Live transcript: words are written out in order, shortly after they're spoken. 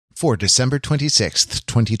For December 26th,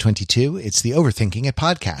 2022, it's the Overthinking It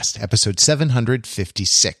podcast, episode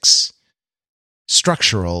 756.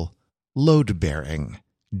 Structural Load-Bearing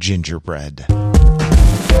Gingerbread.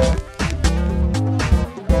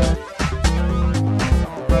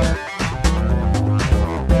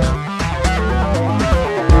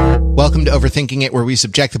 Welcome to Overthinking It, where we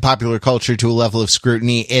subject the popular culture to a level of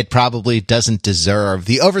scrutiny it probably doesn't deserve.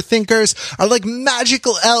 The Overthinkers are like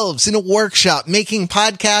magical elves in a workshop making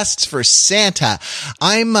podcasts for Santa.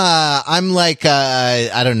 I'm like,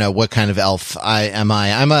 I don't know what kind of elf I'm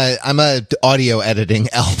a audio editing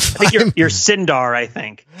elf. I think you're Sindar, I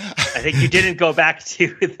think. I think you didn't go back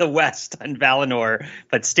to the west on Valinor,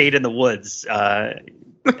 but stayed in the woods.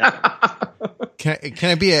 Can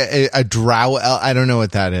I be a drow? I don't know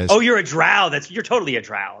what that is. Oh, you're a drow. You're totally a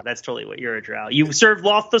drow. That's totally what you're a drow. You serve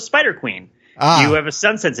Loth the Spider Queen. You have a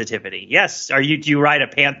sun sensitivity. Yes. Do you ride a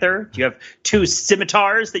panther? Do you have two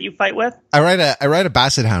scimitars that you fight with? I ride a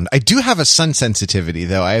basset hound. I do have a sun sensitivity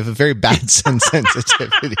though. I have a very bad sun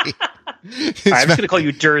sensitivity. I'm just going to call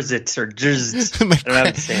you Durzit or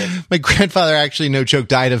Durzit. My grandfather actually, no joke,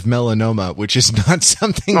 died of melanoma, which is not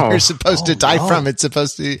something you're supposed to die from. It's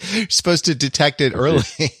supposed to detect it early.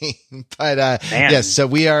 But yes, so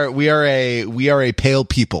we are a pale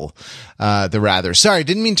people. Sorry,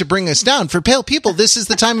 didn't mean to bring us down. For pale people, this is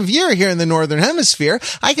the time of year here in the Northern Hemisphere.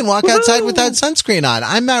 I can walk outside without sunscreen on.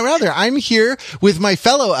 I'm Matt Rather. I'm here with my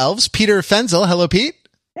fellow elves, Peter Fenzel. Hello, Pete.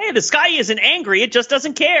 Hey, the sky isn't angry. It just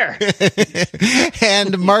doesn't care.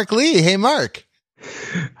 And Mark Lee. Hey, Mark.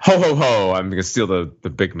 Ho, ho, ho. I'm going to steal the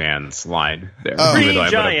big man's line there.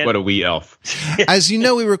 What a wee elf. As you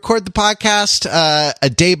know, we record the podcast a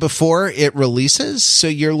day before it releases. So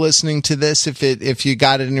you're listening to this if you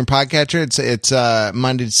got it in your podcatcher. It's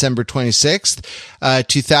Monday, December 26th,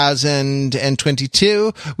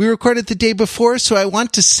 2022. We recorded the day before, so I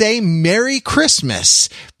want to say Merry Christmas.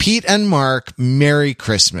 Pete and Mark, Merry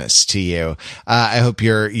Christmas to you. I hope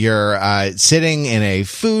you're sitting in a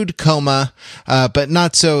food coma, but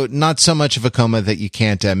not so much of a coma that you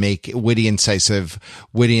can't make witty, incisive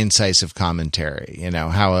commentary. You know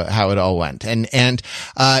how it all went. And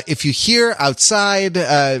if you hear outside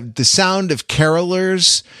the sound of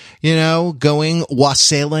carolers, going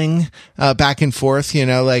wassailing back and forth,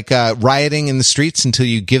 like rioting in the streets until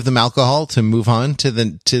you give them alcohol to move on to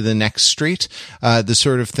the next street, the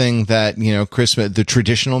sort of thing that Christmas, the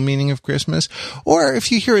traditional meaning of Christmas. Or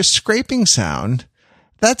if you hear a scraping sound,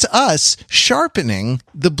 that's us sharpening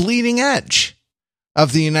the bleeding edge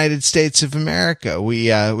of the United States of America. We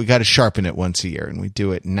got to sharpen it once a year, and we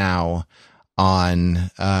do it now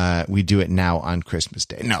on Christmas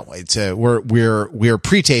Day. No, it's we're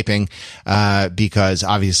pre-taping because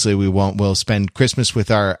obviously we'll spend Christmas with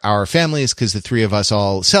our families, because the three of us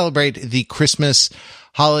all celebrate the Christmas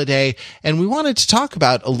holiday, and we wanted to talk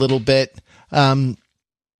about a little bit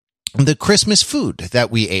the Christmas food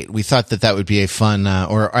that we ate. We thought that would be a fun,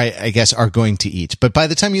 or I guess are going to eat. But by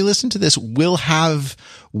the time you listen to this, we'll have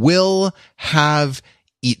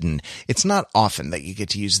eaten. It's not often that you get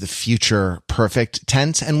to use the future perfect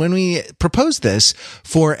tense. And when we proposed this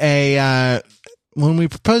for a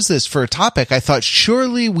topic, I thought,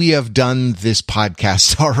 surely we have done this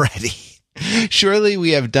podcast already. Surely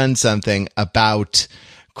we have done something about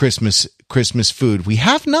Christmas food. We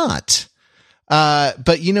have not.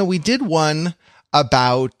 But we did one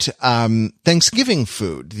about Thanksgiving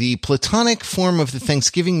food, the Platonic form of the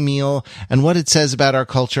Thanksgiving meal, and what it says about our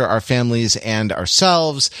culture, our families, and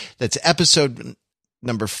ourselves. That's episode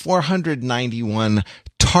number 491,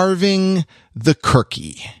 Tarving the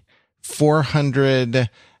Kirky.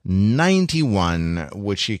 491,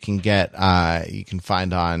 which you can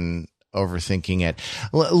find on Overthinking It.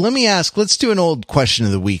 Let me ask, let's do an old question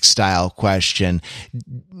of the week style question.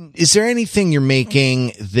 Is there anything you're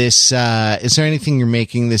making this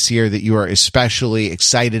year that you are especially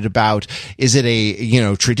excited about? Is it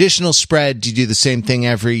a, traditional spread? Do you do the same thing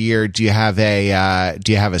every year? Do you have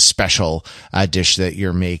a special dish that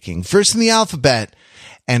you're making? First in the alphabet,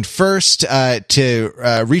 and first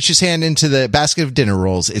to reach his hand into the basket of dinner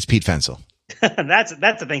rolls, it's Pete Fenzel. That's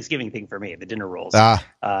a Thanksgiving thing for me, the dinner rolls.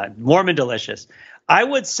 Warm and delicious. I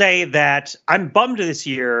would say that I'm bummed this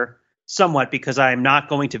year somewhat because I'm not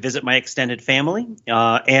going to visit my extended family.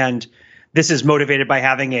 And this is motivated by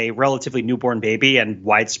having a relatively newborn baby and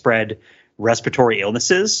widespread respiratory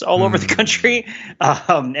illnesses all over the country,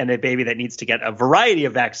 and a baby that needs to get a variety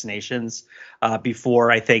of vaccinations before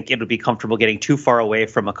I think it would be comfortable getting too far away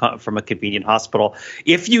from a convenient hospital.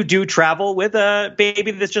 If you do travel with a baby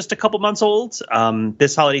that's just a couple months old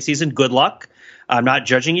this holiday season, good luck. I'm not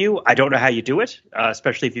judging you. I don't know how you do it,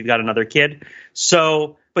 especially if you've got another kid.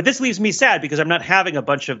 So But this leaves me sad because I'm not having a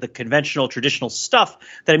bunch of the conventional, traditional stuff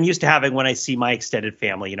that I'm used to having when I see my extended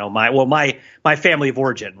family. My family of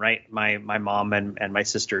origin, right? My mom and my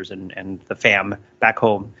sisters and the fam back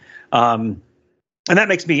home, and that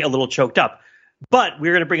makes me a little choked up. But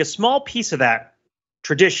we're going to bring a small piece of that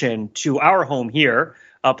tradition to our home here,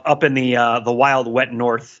 up in the wild, wet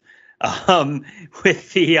north,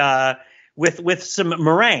 with some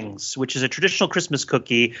meringues, which is a traditional Christmas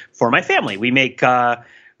cookie for my family. We make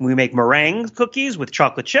meringue cookies with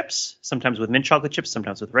chocolate chips, sometimes with mint chocolate chips,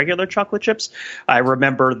 sometimes with regular chocolate chips. I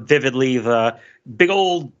remember vividly the big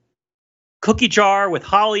old cookie jar with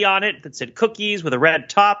holly on it that said cookies with a red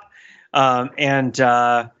top. And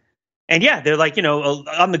yeah, they're like,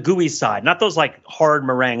 on the gooey side, not those like hard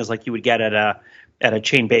meringues like you would get at a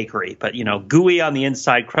chain bakery, but gooey on the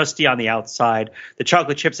inside, crusty on the outside. The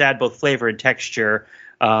chocolate chips add both flavor and texture.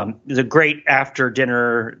 It's a great after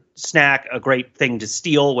dinner snack, a great thing to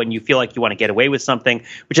steal when you feel like you want to get away with something,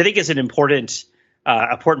 which I think is an important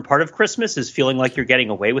part of Christmas, is feeling like you're getting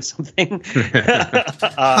away with something.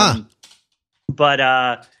 But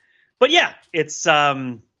yeah, it's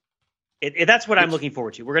that's what I'm looking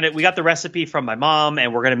forward to. We got the recipe from my mom,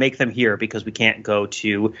 and we're gonna make them here because we can't go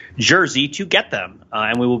to Jersey to get them.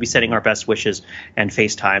 And we will be sending our best wishes and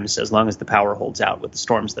FaceTimes as long as the power holds out with the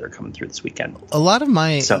storms that are coming through this weekend. A lot of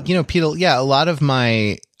my, Pete, a lot of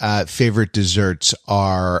my favorite desserts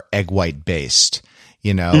are egg white based.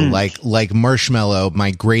 Like marshmallow,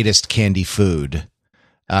 my greatest candy food.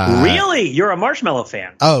 Really? You're a marshmallow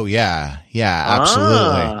fan? Oh yeah,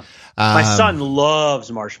 absolutely. My son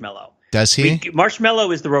loves marshmallow. Does he?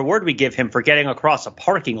 Marshmallow is the reward we give him for getting across a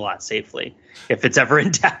parking lot safely, if it's ever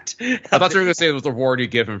intact. I thought you were going to say it was the reward you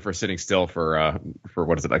give him for sitting still for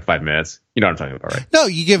what is it, like 5 minutes? You know what I'm talking about, right? No,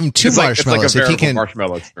 you give him two marshmallows. It's like a veritable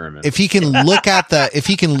marshmallow experiment. If he can look at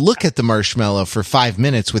the marshmallow for 5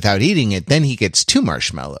 minutes without eating it, then he gets 2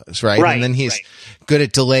 marshmallows, right? And then he's good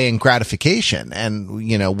at delaying gratification, and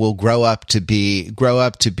will grow up to be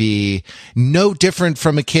no different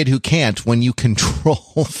from a kid who can't when you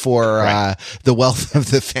control for the wealth of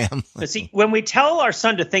the family. But see, when we tell our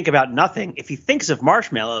son to think about nothing, if he thinks of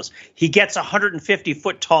marshmallows, he gets a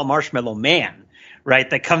 150-foot tall marshmallow man, right?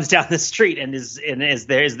 That comes down the street and is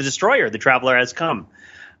the destroyer. The traveler has come.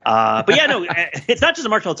 But yeah, no, it's not just a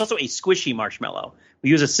marshmallow. It's also a squishy marshmallow. We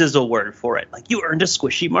use a sizzle word for it. Like, you earned a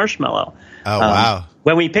squishy marshmallow. Oh, wow.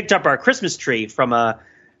 When we picked up our Christmas tree from a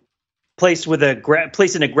place with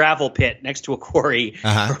place in a gravel pit next to a quarry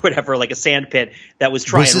or whatever, like a sand pit that was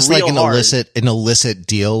trying real hard. Was this like an illicit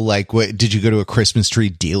deal? Like, did you go to a Christmas tree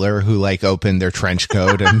dealer who like opened their trench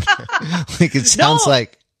coat and like it sounds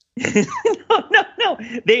like? No.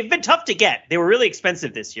 They've been tough to get. They were really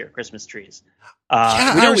expensive this year, Christmas trees.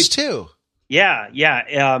 Ours too. Yeah.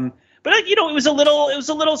 But it was a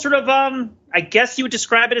little sort of I guess you would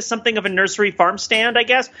describe it as something of a nursery farm stand, I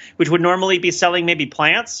guess, which would normally be selling maybe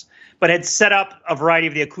plants, but had set up a variety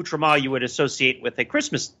of the accoutrements you would associate with a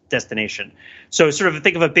Christmas destination. So sort of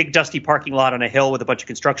think of a big dusty parking lot on a hill with a bunch of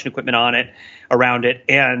construction equipment on it, around it,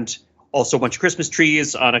 and also a bunch of Christmas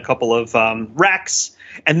trees on a couple of racks.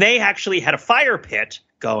 And they actually had a fire pit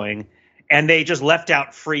going, and they just left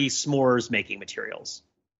out free s'mores making materials,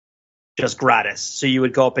 just gratis. So you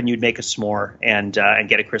would go up and you'd make a s'more and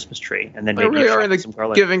get a Christmas tree, and then maybe really are some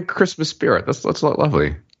garlic. Giving Christmas spirit. That's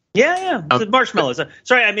lovely. Yeah. The marshmallows.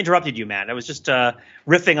 Sorry, I interrupted you, Matt. I was just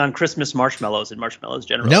riffing on Christmas marshmallows and marshmallows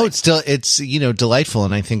generally. No, it's delightful,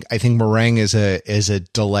 and I think meringue is a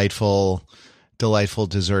delightful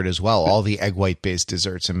dessert as well. All the egg white based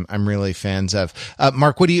desserts I'm really fans of.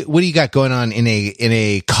 Mark, what do you got going on in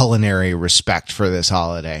a culinary respect for this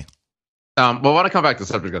holiday? Well, I want to come back to the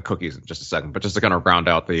subject of cookies in just a second, but just to kind of round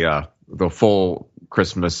out the full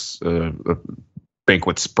Christmas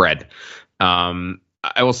banquet spread.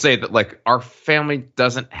 I will say that like our family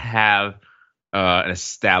doesn't have an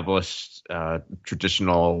established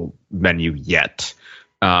traditional menu yet.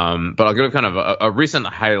 But I'll give kind of a recent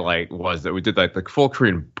highlight was that we did like the full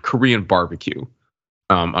Korean barbecue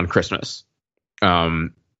on Christmas,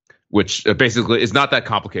 which basically is not that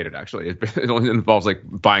complicated. Actually, it only involves like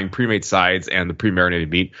buying pre-made sides and the pre-marinated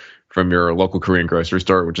meat from your local Korean grocery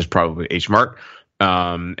store, which is probably H Mart,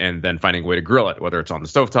 and then finding a way to grill it, whether it's on the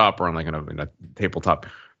stovetop or on like in a tabletop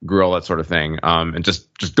grill, that sort of thing, and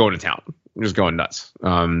just going to town, just going nuts.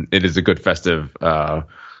 It is a good festive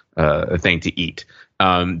thing to eat.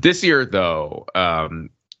 This year, though, I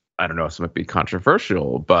don't know if this might be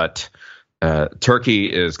controversial, but turkey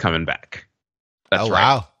is coming back. That's right.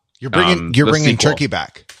 Wow. You're bringing turkey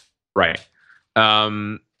back. Right.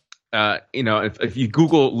 if you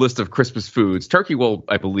Google list of Christmas foods, turkey will,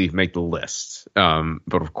 I believe, make the list.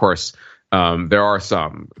 But of course, there are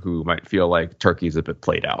some who might feel like turkey is a bit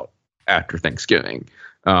played out after Thanksgiving.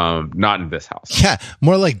 Not in this house. Yeah,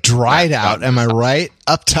 more like dried out. Am I right?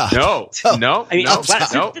 Up top. No. I mean,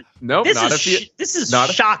 no. This is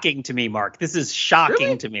shocking to me, Mark. This is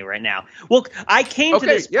shocking to me right now. Well, I came to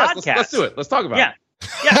this podcast. Let's do it. Let's talk about it.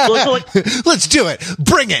 Yeah, let's do it.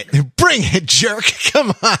 Bring it, jerk.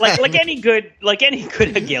 Come on. Like any good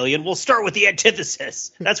Hegelian, we'll start with the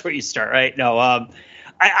antithesis. That's where you start, right? No,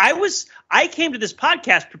 I came to this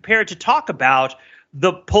podcast prepared to talk about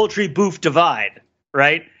the poultry boof divide,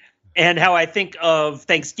 right? And how I think of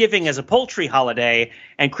Thanksgiving as a poultry holiday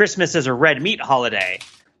and Christmas as a red meat holiday.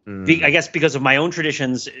 I guess because of my own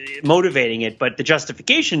traditions motivating it, but the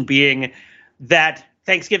justification being that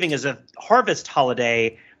Thanksgiving is a harvest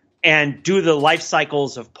holiday, and due to the life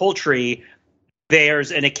cycles of poultry,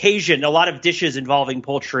 there's an occasion. A lot of dishes involving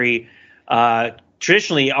poultry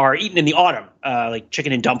traditionally are eaten in the autumn, like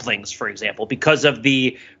chicken and dumplings, for example, because of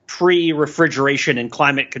the pre-refrigeration and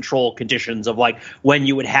climate control conditions of like when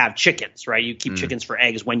you would have chickens, right? You keep chickens for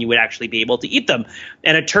eggs when you would actually be able to eat them.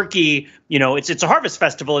 And a turkey, it's a harvest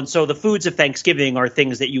festival. And so the foods of Thanksgiving are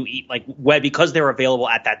things that you eat because they're available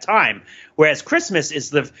at that time. Whereas Christmas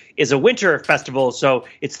is a winter festival. So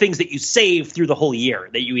it's things that you save through the whole year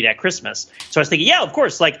that you eat at Christmas. So I was thinking, yeah, of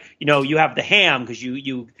course, you have the ham because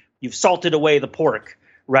you've salted away the pork,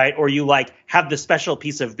 right? Or you have the special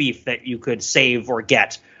piece of beef that you could save or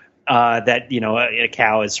get that a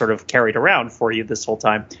cow is sort of carried around for you this whole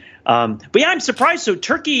time. But yeah, I'm surprised. So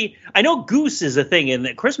turkey, I know goose is a thing in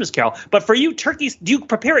the Christmas Carol, but for you, turkeys, do you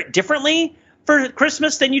prepare it differently for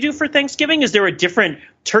Christmas than you do for Thanksgiving? Is there a different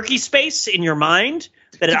turkey space in your mind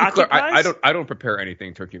that it occupies? I don't prepare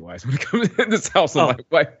anything turkey wise when it comes in this house. My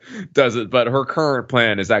wife does it, but her current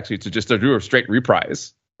plan is actually to just do a straight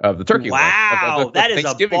reprise of the turkey. Wow, that is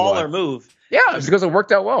a baller move. Yeah, it's because it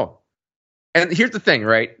worked out well. And here's the thing,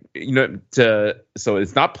 right? So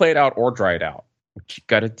it's not played out or dried out. What you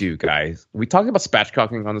got to do, guys? We talking about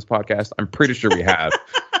spatchcocking on this podcast? I'm pretty sure we have.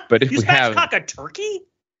 But if you we have spatchcock a turkey,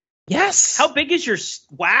 yes. How big is your?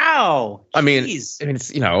 Wow. I mean, it's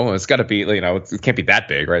it's got to be it can't be that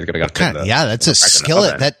big, right? It's got to that's a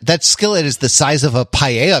skillet. That skillet is the size of a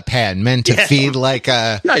paella pan meant to feed like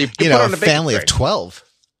a a family of 12.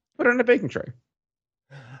 Put it on a baking tray.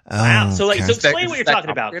 Wow. So explain what you're talking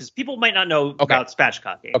about, because people might not know about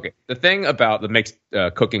spatchcocking. Okay. The thing that makes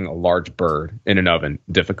cooking a large bird in an oven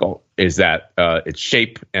difficult is that its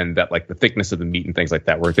shape and that the thickness of the meat and things like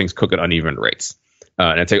that, where things cook at uneven rates.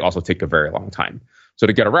 And it also take a very long time. So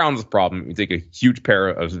to get around this problem, you take a huge pair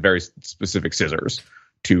of very specific scissors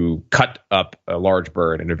to cut up a large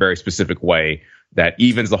bird in a very specific way that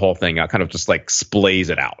evens the whole thing out, kind of just splays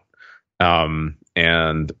it out.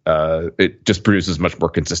 And it just produces much more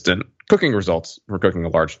consistent cooking results for cooking a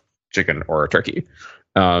large chicken or a turkey.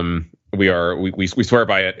 We swear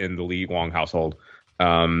by it in the Li Wong household.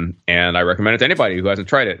 And I recommend it to anybody who hasn't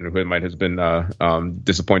tried it and who might have been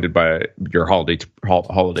disappointed by your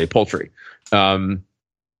holiday poultry. Yeah,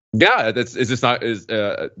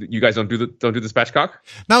 you guys don't do the spatchcock?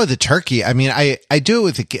 Not with the turkey. I mean, I do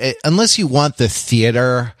it with unless you want the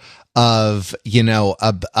theater of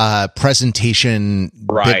a presentation,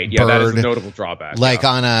 right? Yeah, that is a notable drawback.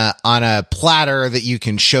 On a platter that you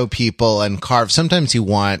can show people and carve. Sometimes you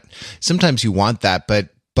want that, but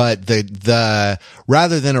the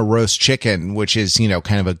rather than a roast chicken, which is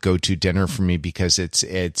kind of a go-to dinner for me because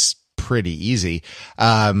it's pretty easy.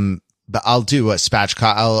 But I'll do a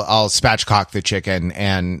spatchcock. I'll spatchcock the chicken,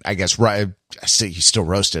 and I guess you still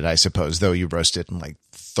roast it, I suppose, though you roast it in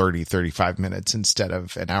 35 minutes instead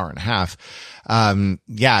of an hour and a half. I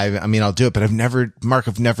mean, I'll do it, but I've never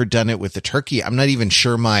done it with the turkey. I'm not even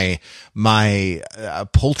sure my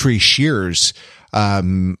poultry shears,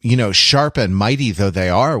 sharp and mighty though they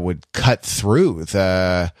are, would cut through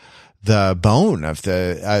the bone of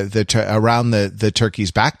around the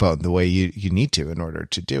turkey's backbone the way you need to in order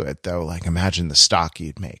to do it, though. Imagine the stock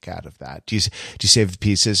you'd make out of that. Do you save the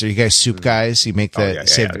pieces? Are you guys soup guys? You make the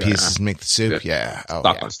pieces and make the soup? Yeah.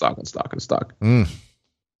 Stock and stock. Yeah.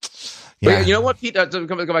 But you know what, Pete? To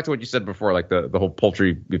go back to what you said before, the whole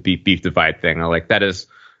poultry beef divide thing. That is,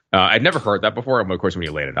 I'd never heard that before. Of course, when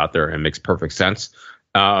you laid it out there, it makes perfect sense.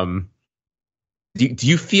 Do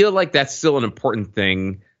you feel like that's still an important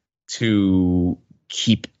thing to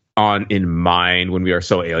keep in mind when we are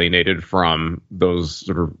so alienated from those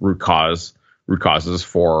sort of root causes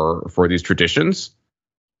for these traditions?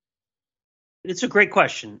 It's a great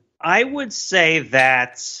question. I would say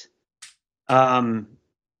that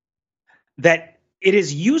that it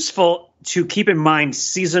is useful to keep in mind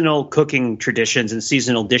seasonal cooking traditions and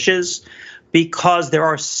seasonal dishes, because there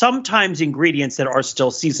are sometimes ingredients that are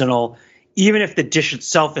still seasonal, even if the dish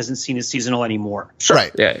itself isn't seen as seasonal anymore. Sure.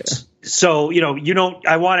 Right. Yeah. So,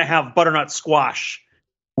 I want to have butternut squash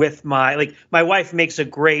with my wife makes a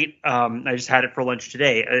great, I just had it for lunch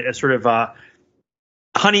today, a sort of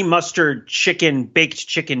honey mustard baked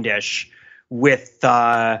chicken dish with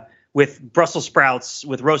Brussels sprouts,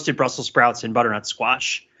 with roasted Brussels sprouts and butternut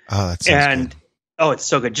squash. Oh, that sounds good. Oh, it's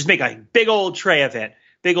so good. Just make a big old tray of it,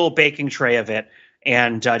 big old baking tray of it,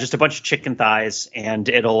 and just a bunch of chicken thighs, and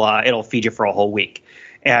it'll feed you for a whole week.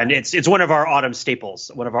 And it's one of our autumn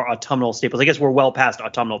staples, one of our autumnal staples. I guess we're well past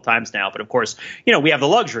autumnal times now, but of course, we have the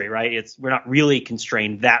luxury, right? We're not really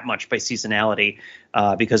constrained that much by seasonality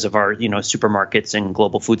because of our supermarkets and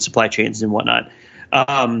global food supply chains and whatnot.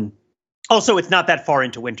 Also, it's not that far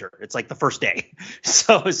into winter. It's like the first day.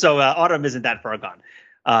 So autumn isn't that far gone.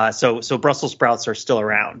 So Brussels sprouts are still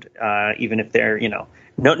around, even if they're,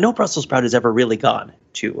 no Brussels sprout is ever really gone,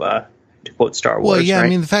 to quote Star Wars. Well, yeah, right? I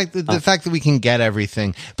mean, the fact that we can get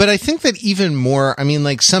everything, but I think that even more, I mean,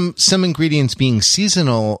 like some ingredients being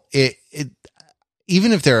seasonal, it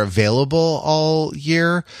even if they're available all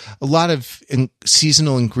year, a lot of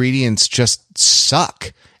seasonal ingredients just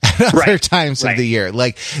suck at other times of the year.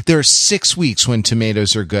 Like there are 6 weeks when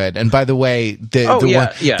tomatoes are good. And by the way,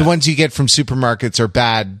 the ones you get from supermarkets are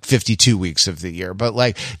bad 52 weeks of the year. But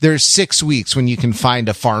like there's 6 weeks when you can find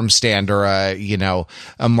a farm stand or a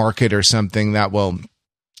market or something that will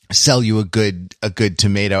sell you a good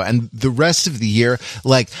tomato. And the rest of the year,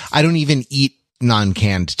 like I don't even eat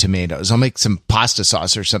non-canned tomatoes. I'll make some pasta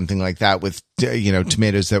sauce or something like that with,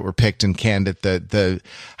 tomatoes that were picked and canned at the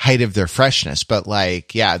height of their freshness. But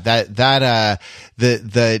like, yeah, the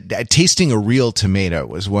tasting a real tomato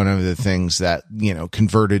was one of the things that,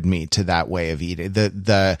 converted me to that way of eating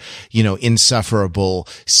the insufferable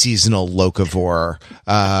seasonal locavore,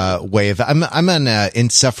 way of, I'm an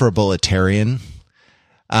insufferable-itarian.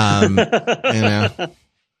 I mean,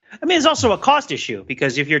 it's also a cost issue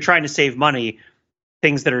because if you're trying to save money,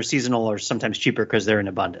 things that are seasonal are sometimes cheaper because they're in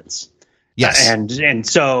abundance. Yes. And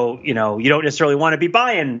so, you don't necessarily want to be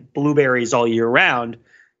buying blueberries all year round,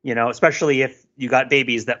 especially if you got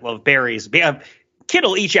babies that love berries. A kid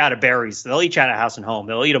will eat you out of berries. They'll eat you out of house and home.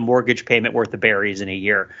 They'll eat a mortgage payment worth of berries in a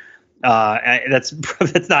year. That's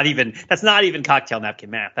not even cocktail napkin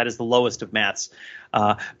math. That is the lowest of maths.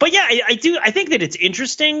 But yeah, I think that it's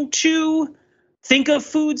interesting to think of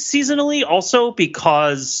food seasonally also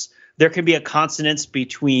because there can be a consonance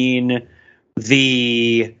between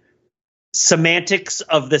the semantics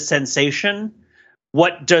of the sensation.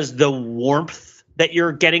 What does the warmth that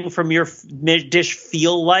you're getting from your dish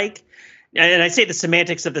feel like? And I say the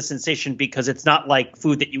semantics of the sensation because it's not like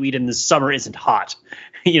food that you eat in the summer isn't hot.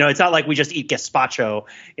 It's not like we just eat gazpacho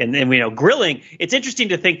and grilling. It's interesting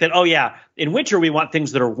to think that, oh yeah, in winter we want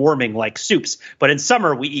things that are warming like soups, but in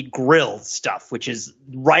summer we eat grilled stuff, which is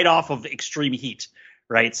right off of extreme heat,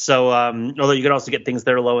 right? So, although you could also get things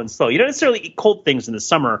that are low and slow. You don't necessarily eat cold things in the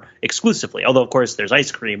summer exclusively, although of course there's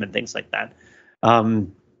ice cream and things like that.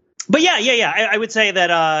 But yeah. I would say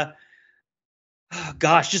that,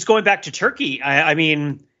 just going back to turkey, I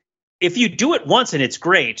mean, if you do it once and it's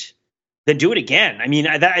great, then do it again. I mean,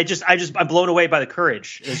 I'm blown away by the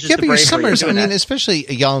courage. It's just but your summers, especially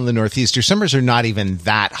y'all in the Northeast, your summers are not even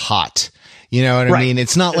that hot. You know what I mean?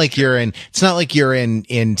 It's not like you're in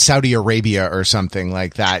Saudi Arabia or something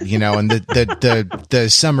like that, and the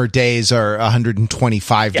summer days are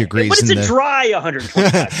 125 degrees. But it's a dry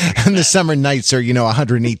 125. And the summer nights are,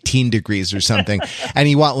 118 degrees or something. And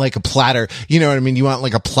you want like a platter, you know what I mean? You want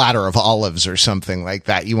like a platter of olives or something like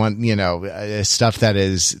that. You want, stuff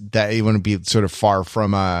that you want to be sort of far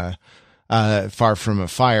from a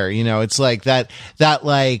fire, it's like that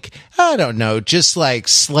like, I don't know, just like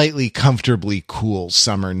slightly comfortably cool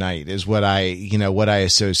summer night is what I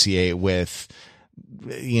associate with,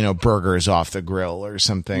 burgers off the grill or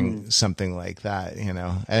something like that,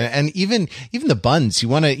 and even the buns, you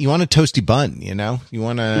want a toasty bun,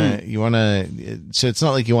 so it's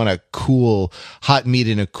not like you want a cool hot meat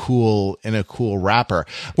in a cool wrapper.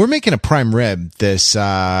 We're making a prime rib this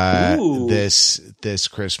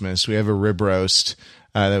Christmas. We have a rib roast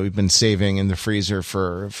that we've been saving in the freezer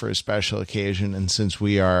for a special occasion, and since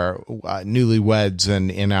we are newlyweds and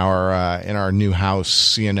in our new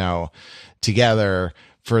house, together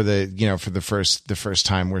for the first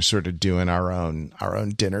time, we're sort of doing our own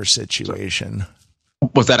dinner situation.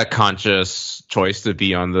 Was that a conscious choice to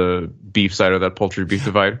be on the beef side of that poultry beef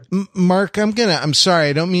divide? Mark, I'm sorry.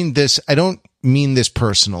 I don't mean this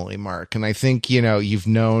personally, Mark. And I think, you've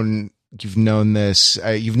known you've known this.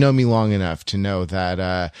 You've known me long enough to know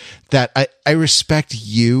that I respect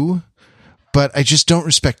you, but I just don't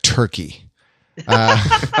respect turkey.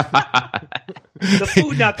 The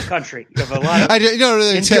food, not the country. You have a lot of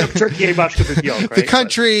Turkey, right? The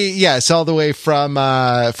country, yes, all the way from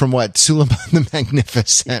what, Suleiman the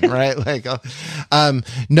Magnificent, right? Like,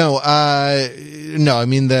 no, I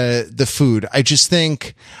mean the food. I just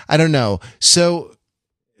think, I don't know. So,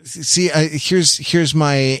 see, here's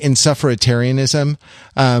my insufferitarianism,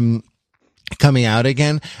 coming out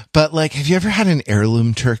again. But like, have you ever had an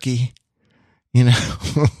heirloom turkey? You know?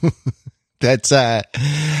 That's not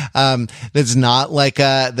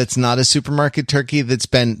a supermarket turkey that's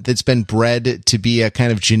been bred to be a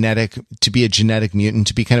kind of genetic mutant,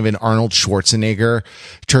 to be kind of an Arnold Schwarzenegger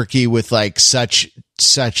turkey with like such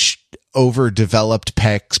overdeveloped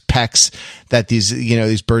pecs that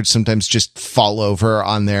these birds sometimes just fall over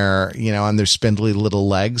on their spindly little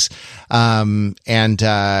legs, then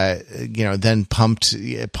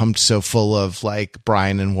pumped so full of like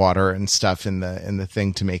brine and water and stuff in the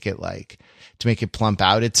thing to make it plump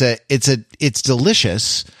out. It's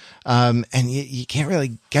delicious. And you can't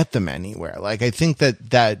really get them anywhere. Like, I think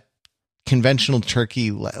that conventional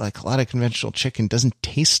turkey, like a lot of conventional chicken, doesn't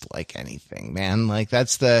taste like anything, man. Like,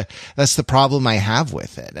 that's the problem I have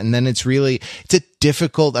with it. And then it's a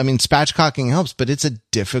difficult, I mean, spatchcocking helps, but it's a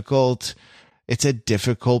difficult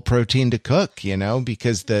protein to cook,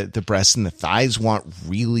 because the breasts and the thighs want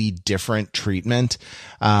really different treatment.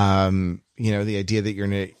 The idea that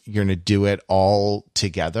you're gonna do it all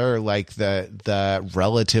together, like the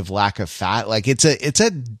relative lack of fat, like it's a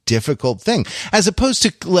difficult thing, as opposed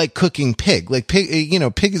to like cooking pig. Like pig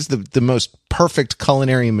is the most perfect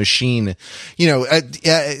culinary machine.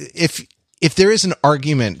 If there is an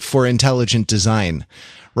argument for intelligent design,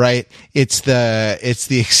 right, it's the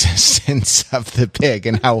existence of the pig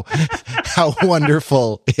and how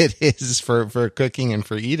wonderful it is for cooking and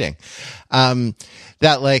for eating.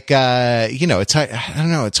 It's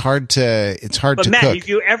hard to But Matt, cook. have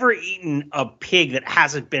you ever eaten a pig that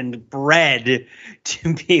hasn't been bred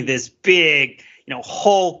to be this big,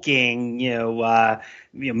 hulking,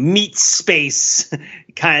 meat space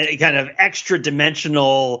kind of extra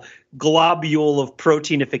dimensional globule of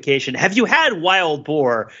proteinification? Have you had wild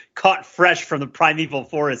boar caught fresh from the primeval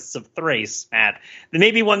forests of Thrace, Matt?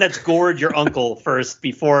 Maybe one that's gored your uncle first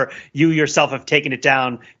before you yourself have taken it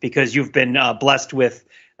down because you've been blessed with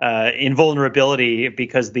invulnerability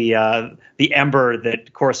because the ember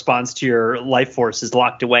that corresponds to your life force is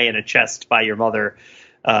locked away in a chest by your mother.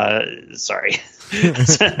 Sorry.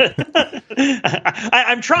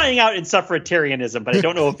 I'm trying out insufferitarianism, but I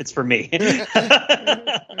don't know if it's for me.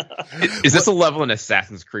 Is this a level in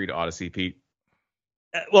Assassin's Creed Odyssey, Pete?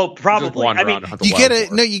 Well, probably. I mean,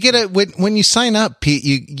 when you sign up, Pete,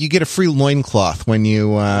 you get a free loincloth when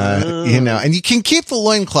you, and you can keep the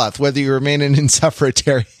loincloth whether you remain an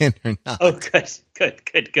insufferitarian or not. Oh, good.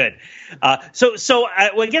 So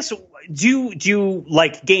I guess, do you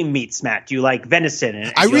like game meats, Matt? Do you like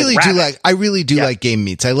venison? I really do like game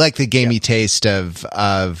meats. I like the gamey taste of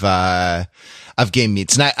game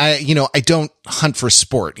meats. And I don't hunt for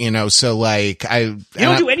sport, so like you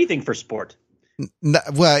don't do anything for sport.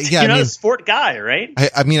 Well, yeah, you're not a sport guy, right?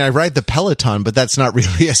 I ride the Peloton, but that's not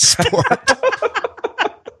really a sport.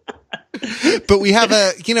 But we have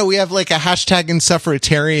like a hashtag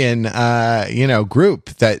insufferitarian, group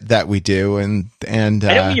that we do. And I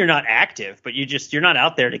don't mean you're not active, but you're not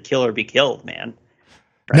out there to kill or be killed, man.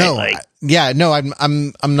 Right? No,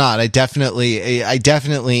 I'm not. I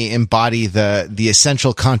definitely embody the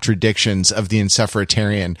essential contradictions of the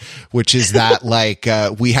insufferitarian, which is that like,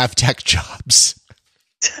 we have tech jobs.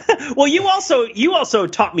 Well, you also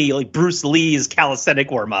taught me like Bruce Lee's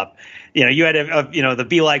calisthenic warm up. You had the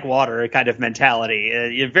be like water kind of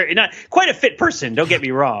mentality. You're not quite a fit person. Don't get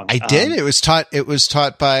me wrong. I did. It was taught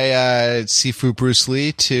by Sifu Bruce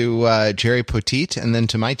Lee to Jerry Poteet, and then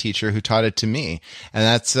to my teacher who taught it to me. And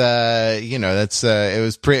that's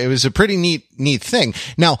it was a pretty neat thing.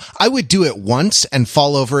 Now, I would do it once and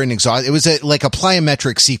fall over and exhaust. It was like a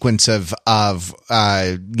plyometric sequence of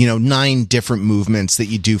 9 different movements that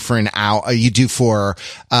you do for an hour. You do for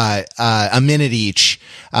a minute each.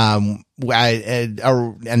 And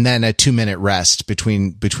then a 2-minute rest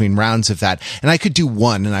between rounds of that. And I could do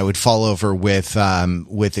one and I would fall over with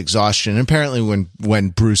exhaustion. And apparently when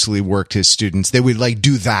Bruce Lee worked his students, they would like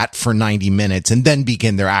do that for 90 minutes and then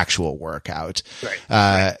begin their actual workout. Right.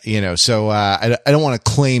 So I don't want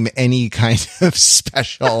to claim any kind of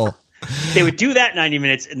special. They would do that 90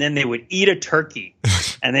 minutes and then they would eat a turkey.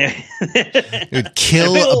 And they would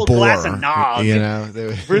kill a boar. Glass of nog. You know,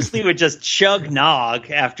 Bruce Lee would just chug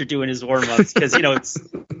nog after doing his warm-ups because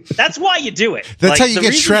that's why you do it. That's how you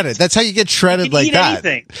get shredded. That's how you get shredded like that.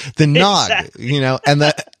 Anything. The nog, exactly.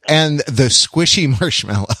 and the squishy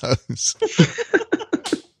marshmallows.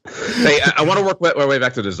 Hey, I want to work our way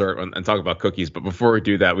back to dessert and talk about cookies, but before we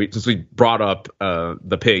do that, since we brought up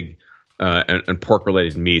the pig and pork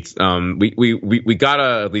related meats, we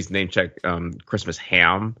gotta at least name check Christmas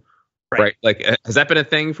ham, right? Like, has that been a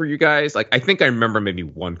thing for you guys? Like, I think I remember maybe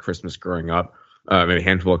one Christmas growing up, maybe a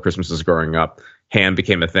handful of Christmases growing up, ham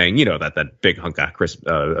became a thing. That big hunk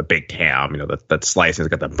of baked ham, that slice has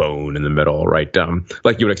got the bone in the middle, right?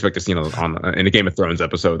 Like you would expect to see on in a Game of Thrones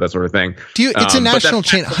episode, that sort of thing. It's a national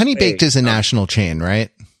chain. Honey Baked is a national chain,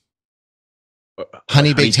 right?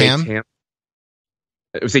 Honey Baked Ham.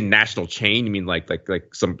 It was a national chain. You mean like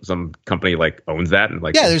some company like owns that and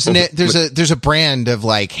like there's a brand of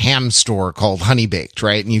like ham store called Honey Baked,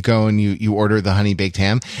 right? And you go and you order the Honey Baked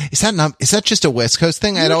ham. Is that just a West Coast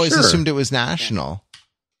thing? I'd always assumed it was national.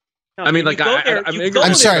 No, I mean, like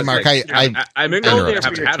I'm sorry, Mark. I'm in go there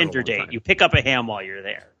for your Tinder date. You pick up a ham while you're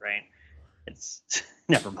there, right? It's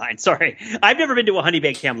never mind. Sorry, I've never been to a Honey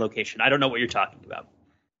Baked ham location. I don't know what you're talking about,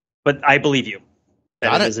 but I believe you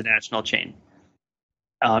that it is a national chain.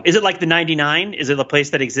 Is it like the 99? Is it a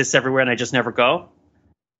place that exists everywhere and I just never go?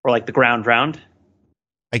 Or like the Ground Round?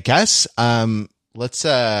 I guess. Let's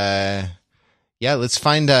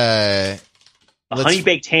find a Honey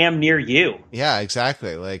Baked ham near you. Yeah,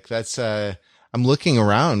 exactly. Like that's I'm looking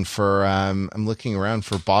around for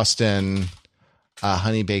Boston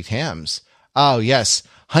Honey Baked hams. Oh, yes.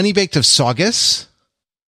 Honey Baked of Saugus.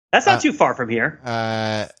 That's not too far from here.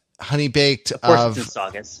 Honey Baked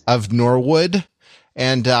of Norwood.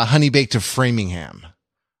 And Honey Baked of Framingham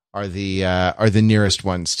are the nearest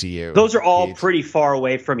ones to you. Those are all pretty far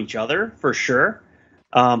away from each other, for sure.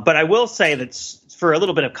 But I will say that for a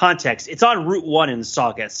little bit of context, it's on Route 1 in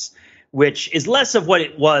Saugus, which is less of what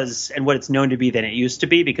it was and what it's known to be than it used to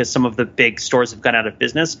be because some of the big stores have gone out of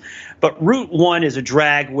business. But Route 1 is a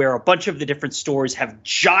drag where a bunch of the different stores have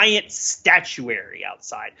giant statuary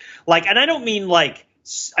outside. And I don't mean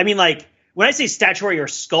when I say statuary or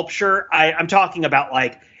sculpture, I'm talking about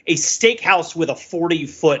like a steakhouse with a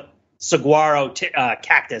 40-foot saguaro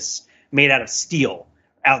cactus made out of steel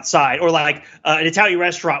outside, or like an Italian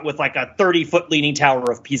restaurant with like a 30-foot leaning tower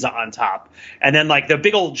of Pisa on top, and then like the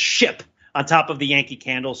big old ship on top of the Yankee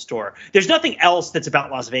Candle store. There's nothing else that's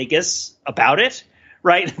about Las Vegas about it,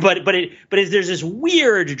 right? But there's this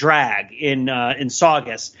weird drag in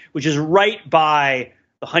Saugus, which is right by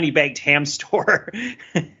the Honey Baked ham store,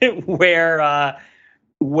 where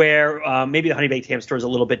maybe the Honey Baked ham store is a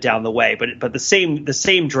little bit down the way, but the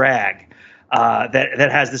same drag that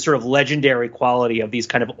has this sort of legendary quality of these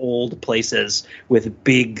kind of old places with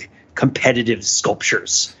big competitive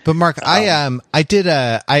sculptures. But Mark, I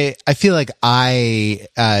feel like I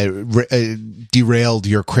derailed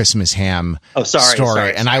your Christmas ham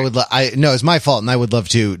story, and no, it's my fault, and I would love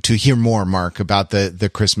to hear more, Mark, about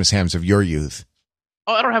the Christmas hams of your youth.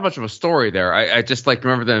 Oh, I don't have much of a story there. I just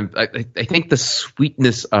remember them. I think the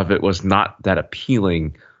sweetness of it was not that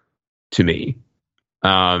appealing to me.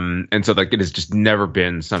 And so it has just never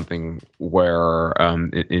been something where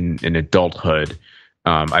in adulthood,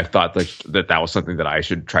 I thought that was something that I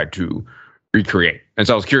should try to recreate. And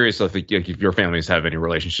so I was curious if your families have any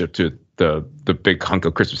relationship to the big hunk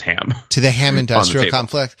of Christmas ham, to the ham industrial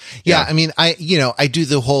complex. Yeah. I mean, I do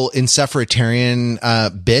the whole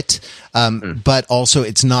insufferitarian bit, but also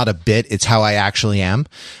it's not a bit, it's how I actually am.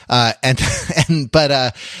 But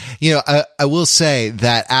I will say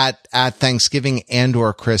that at Thanksgiving and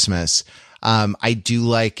or Christmas, I do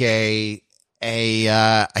like a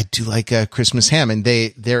Christmas ham, and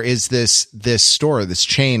there is this store, this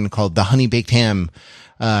chain called the Honey Baked Ham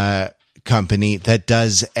company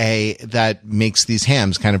that makes these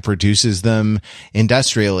hams, kind of produces them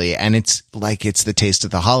industrially, and it's the taste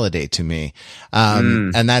of the holiday to me.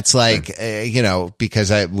 And that's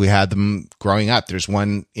because we had them growing up. There's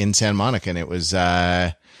one in Santa Monica, and it was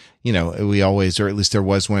we always, or at least there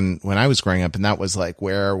was when I was growing up, and that was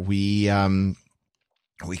where we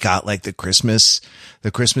got the Christmas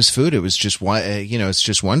food. It was just it's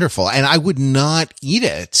just wonderful. And I would not eat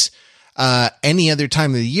it, any other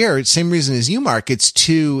time of the year. Same reason as you, Mark. It's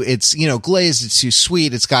glazed. It's too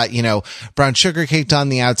sweet. It's got, brown sugar caked on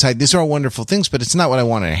the outside. These are all wonderful things, but it's not what I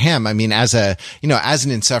want in a ham. I mean, as an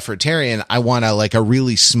insufferitarian, I want a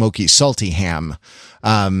really smoky, salty ham.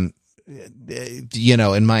 In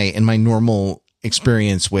my normal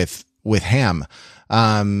experience with ham.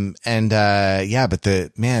 But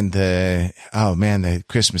the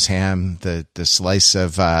Christmas ham, the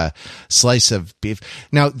slice of beef.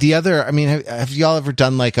 Now the other, I mean, have y'all ever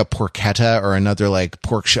done like a porchetta or another like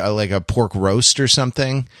like a pork roast or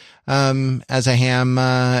something, as a ham,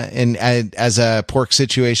 as a pork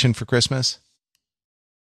situation for Christmas?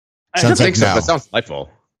 I don't think so. That sounds delightful.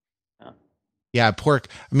 Yeah, pork.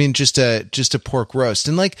 I mean, just a pork roast,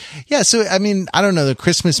 and like, yeah. So, I mean, I don't know. The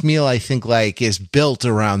Christmas meal, I think, like, is built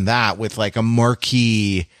around that with like a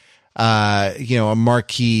marquee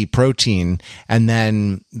protein, and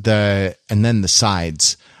then the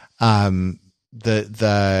sides.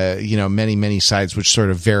 Many sides which sort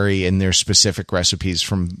of vary in their specific recipes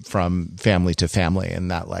from family to family, and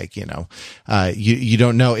that, like, you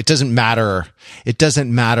don't know. It doesn't matter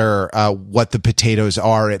what the potatoes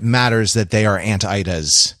are. It matters that they are Aunt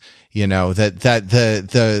Ida's,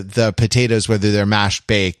 that the potatoes, whether they're mashed,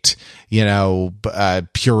 baked,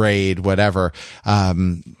 pureed, whatever,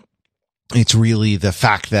 it's really the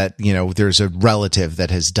fact that, there's a relative that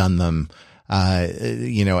has done them,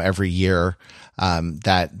 every year.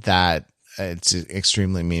 That it's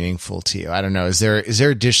extremely meaningful to you. I don't know. Is there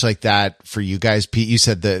a dish like that for you guys? Pete, you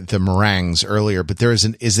said the meringues earlier, but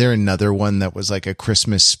is there another one that was like a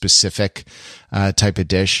Christmas specific, type of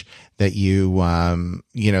dish that you,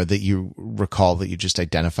 that you recall, that you just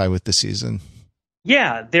identify with the season?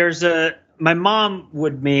 Yeah, my mom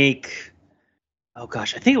would make, oh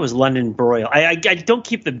gosh, I think it was London broil. I don't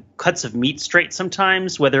keep the cuts of meat straight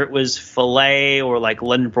sometimes, whether it was filet or like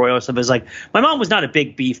London broil or something. It's like, my mom was not a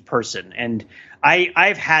big beef person, and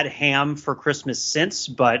I've had ham for Christmas since,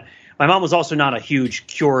 but my mom was also not a huge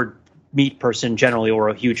cured meat person generally, or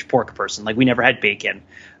a huge pork person. Like, we never had bacon.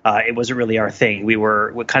 It wasn't really our thing.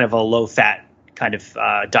 We're kind of a low fat kind of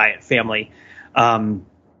diet family.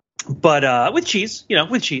 But with cheese,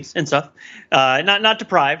 with cheese and stuff, not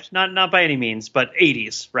deprived, not by any means, but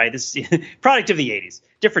 80s, right? This is product of the 80s,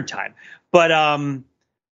 different time. But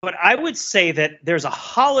I would say that there's a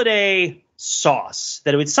holiday sauce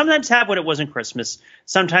that it would sometimes have when it wasn't Christmas,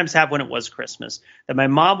 sometimes have when it was Christmas, that my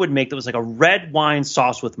mom would make, that was like a red wine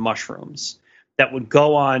sauce with mushrooms that would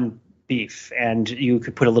go on beef, and you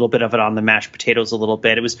could put a little bit of it on the mashed potatoes a little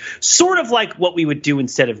bit. It was sort of like what we would do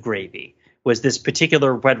instead of gravy, was this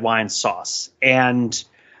particular red wine sauce. And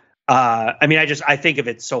I think of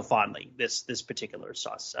it so fondly, this particular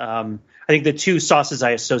sauce. I think the two sauces I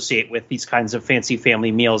associate with these kinds of fancy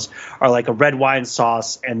family meals are like a red wine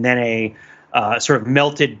sauce, and then a sort of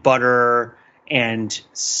melted butter and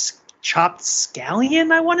chopped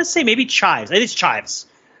scallion, I want to say, maybe chives. I think it's chives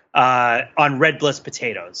on red bliss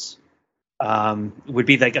potatoes. Would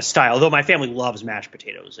be like a style, though my family loves mashed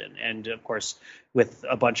potatoes, and of course, with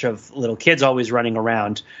a bunch of little kids always running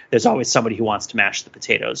around, there's always somebody who wants to mash the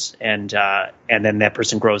potatoes, and then that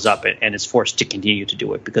person grows up and is forced to continue to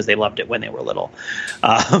do it because they loved it when they were little.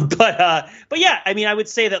 But yeah, I mean, I would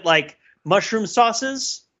say that like mushroom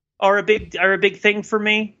sauces are a big thing for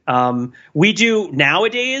me. We do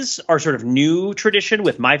nowadays, our sort of new tradition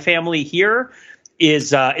with my family here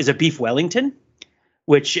is a beef Wellington,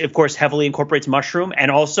 which of course heavily incorporates mushroom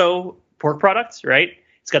and also pork products, right?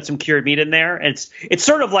 It's got some cured meat in there, and it's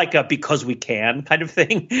sort of like a because we can kind of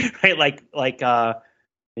thing, right? Like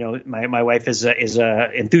my wife is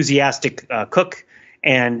a enthusiastic cook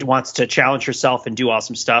and wants to challenge herself and do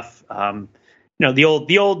awesome stuff. The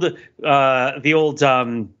old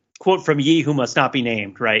quote from Ye Who Must Not Be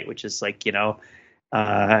Named, right? Which is like, because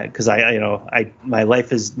my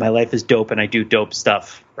life is dope and I do dope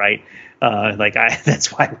stuff, right?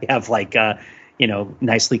 That's why we have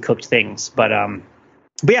nicely cooked things. But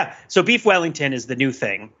yeah, so beef Wellington is the new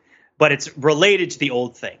thing, but it's related to the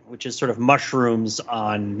old thing, which is sort of mushrooms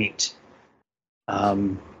on meat.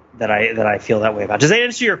 That I feel that way about. Does that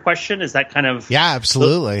answer your question? Is that kind of, yeah,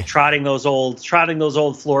 absolutely, trotting those old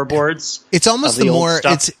floorboards? It's almost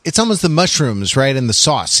it's almost the mushrooms, right, and the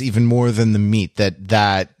sauce even more than the meat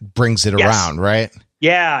that brings it around, right?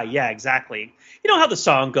 Yeah, exactly. You know how the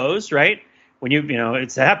song goes, right? When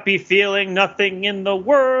it's a happy feeling nothing in the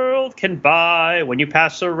world can buy when you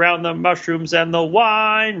pass around the mushrooms and the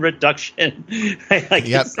wine reduction. Right? Like,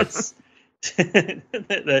 yep.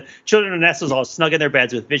 The children of Nestles all snug in their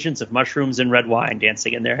beds with visions of mushrooms and red wine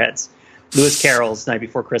dancing in their heads. Lewis Carroll's Night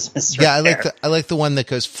Before Christmas. Right, yeah, I like the one that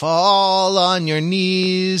goes, fall on your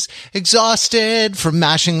knees, exhausted from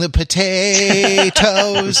mashing the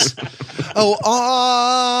potatoes. Oh,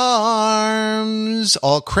 arms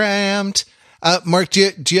all cramped. Mark,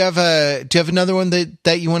 do you have another one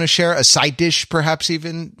that you want to share? A side dish, perhaps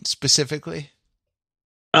even specifically?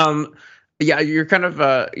 Yeah, you're kind of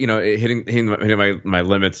hitting my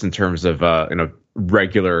limits in terms of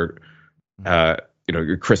regular,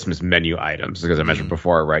 your Christmas menu items, because I mentioned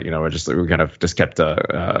before, right? We kind of just kept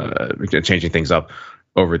changing things up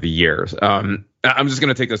over the years. I'm just going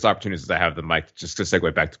to take this opportunity since I have the mic just to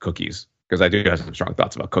segue back to cookies, because I do have some strong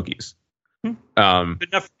thoughts about cookies. Good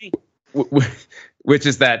enough for me. Which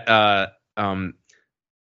is that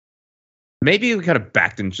maybe we kind of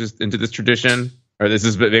backed into this tradition, or this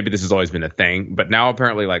has always been a thing, but now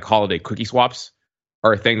apparently like holiday cookie swaps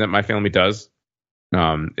are a thing that my family does.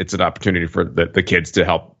 It's an opportunity for the kids to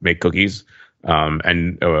help make cookies. We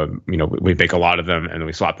bake a lot of them and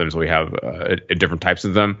we swap them. So we have different types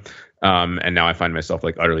of them. And now I find myself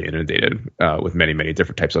like utterly inundated with many, many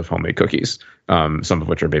different types of homemade cookies. Some of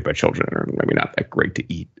which are made by children and are maybe not that great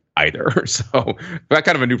to eat either. So I've got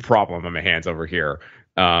kind of a new problem on my hands over here.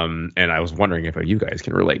 And I was wondering if you guys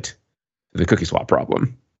can relate to the cookie swap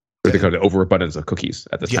problem. Or the overabundance of cookies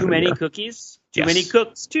at this time. Too many cookies? Too many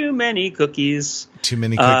cooks? Too many cookies? Too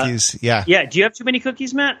many cookies? Yeah. Yeah. Do you have too many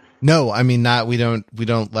cookies, Matt? No, I mean, we don't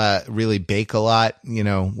really bake a lot. We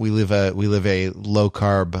live a low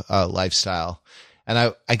carb lifestyle.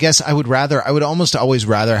 And I guess I would almost always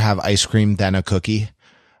rather have ice cream than a cookie.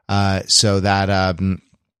 So that,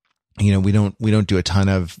 we don't do a ton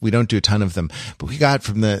of them, but we got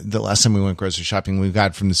from the last time we went grocery shopping, we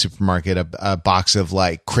got from the supermarket a box of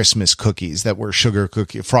like Christmas cookies that were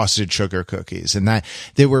frosted sugar cookies, and that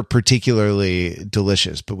they were particularly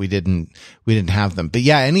delicious, but we didn't have them. But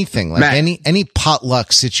yeah, anything like Matt, any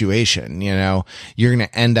potluck situation, you're going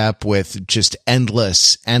to end up with just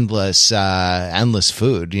endless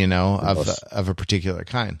food, of a particular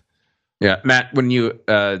kind. Yeah. Matt, when you,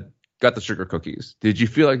 got the sugar cookies, did you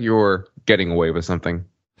feel like you were getting away with something?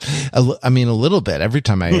 I mean, a little bit. Every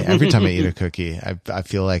time I eat a cookie, I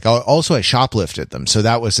feel like also I shoplifted them. So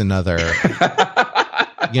that was another,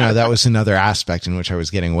 aspect in which I was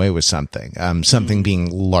getting away with something, something being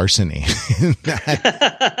larceny in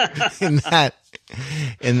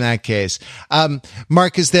that case.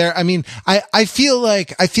 Mark, is there, I feel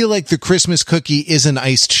like the Christmas cookie is an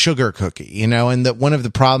iced sugar cookie, and that one of the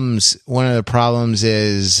problems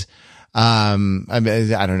is, I don't know.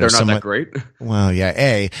 They're not that great. Well,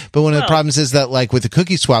 yeah, but one of the problems is that like with the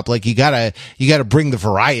cookie swap, like you gotta bring the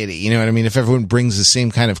variety. You know what I mean? If everyone brings the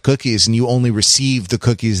same kind of cookies and you only receive the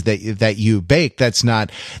cookies that you bake, that's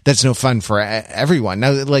no fun for everyone.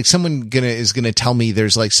 Now, like someone is gonna tell me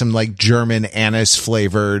there's like some like German anise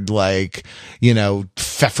flavored like,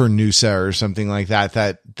 Pfeffernusse or something like that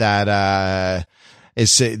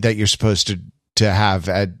is that you're supposed to have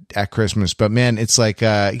at Christmas, but man, it's like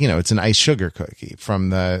it's an iced sugar cookie from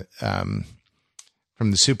the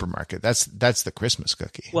supermarket. That's the Christmas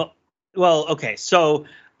cookie. Well, okay. So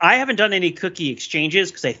I haven't done any cookie exchanges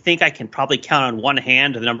because I think I can probably count on one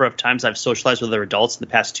hand the number of times I've socialized with other adults in the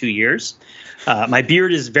past 2 years. My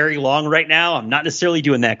beard is very long right now. I'm not necessarily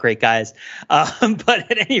doing that great, guys. But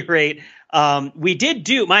at any rate, we did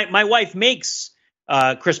do. My wife makes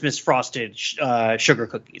Christmas frosted sugar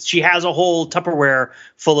cookies. She has a whole Tupperware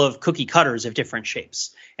full of cookie cutters of different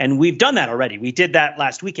shapes. And we've done that already. We did that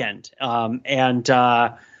last weekend. I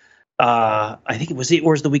think it was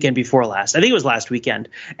the weekend before last. I think it was last weekend.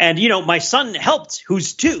 And, my son helped,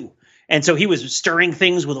 who's 2. And so he was stirring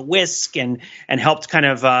things with a whisk and helped kind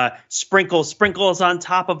of sprinkle sprinkles on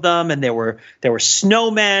top of them. And there were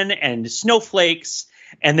snowmen and snowflakes.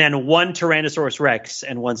 And then one Tyrannosaurus Rex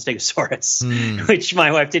and one Stegosaurus, which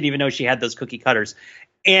my wife didn't even know she had those cookie cutters.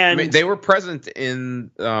 And they were present at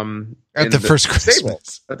the first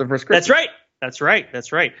Christmas. At the first Christmas. That's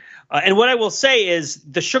right. And what I will say is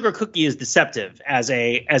the sugar cookie is deceptive as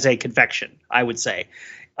a confection, I would say,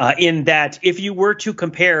 in that if you were to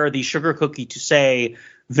compare the sugar cookie to, say,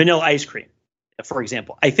 vanilla ice cream, for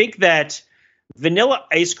example, I think that vanilla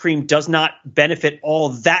ice cream does not benefit all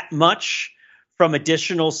that much from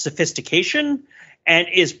additional sophistication and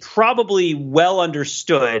is probably well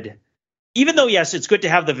understood, even though, yes, it's good to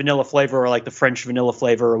have the vanilla flavor or like the French vanilla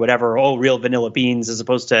flavor or whatever, real vanilla beans as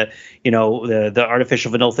opposed to, the artificial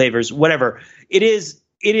vanilla flavors, whatever. It is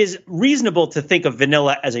reasonable to think of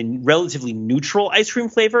vanilla as a relatively neutral ice cream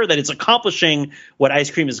flavor, that it's accomplishing what ice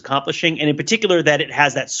cream is accomplishing, and in particular that it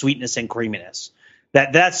has that sweetness and creaminess.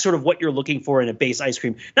 That's sort of what you're looking for in a base ice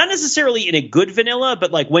cream. Not necessarily in a good vanilla, but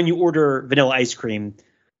like when you order vanilla ice cream,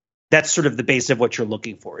 that's sort of the base of what you're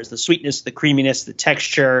looking for, is the sweetness, the creaminess, the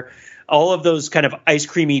texture, all of those kind of ice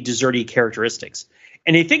creamy, desserty characteristics.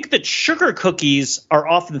 And I think that sugar cookies are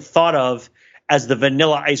often thought of as the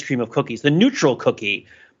vanilla ice cream of cookies, the neutral cookie.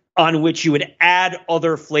 on which you would add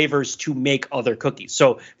other flavors to make other cookies.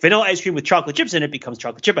 So vanilla ice cream with chocolate chips in it becomes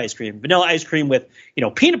chocolate chip ice cream. Vanilla ice cream with,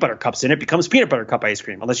 peanut butter cups in it becomes peanut butter cup ice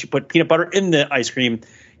cream, unless you put peanut butter in the ice cream.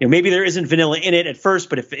 Maybe there isn't vanilla in it at first,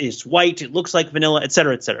 but if it's white, it looks like vanilla, et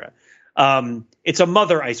cetera, et cetera. It's a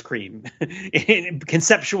mother ice cream,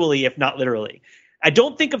 conceptually, if not literally. I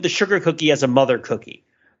don't think of the sugar cookie as a mother cookie,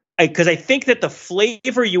 because I think that the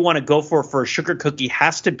flavor you want to go for a sugar cookie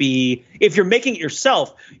has to be, if you're making it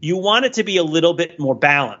yourself, you want it to be a little bit more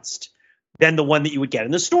balanced than the one that you would get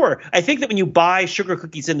in the store. I think that when you buy sugar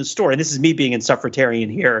cookies in the store, and this is me being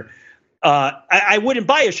insuffertarian here, I wouldn't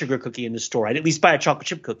buy a sugar cookie in the store. I'd at least buy a chocolate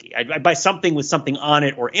chip cookie. I'd buy something with something on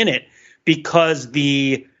it or in it, because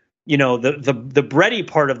the bready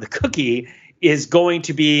part of the cookie is going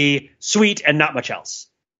to be sweet and not much else.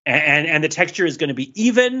 And the texture is going to be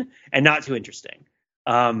even and not too interesting.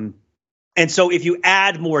 And so if you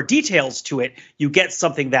add more details to it, you get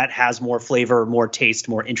something that has more flavor, more taste,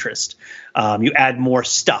 more interest. You add more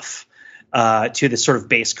stuff to this sort of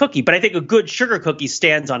base cookie. But I think a good sugar cookie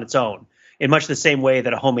stands on its own, in much the same way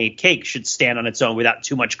that a homemade cake should stand on its own without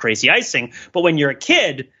too much crazy icing. But when you're a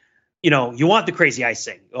kid, you want the crazy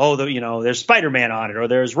icing. Oh, there's Spider-Man on it, or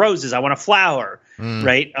there's roses. I want a flower,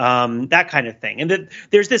 right? That kind of thing. And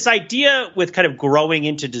there's this idea with kind of growing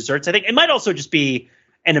into desserts. I think it might also just be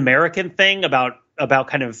an American thing about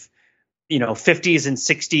kind of, 50s and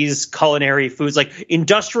 60s culinary foods, like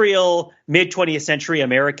industrial mid 20th century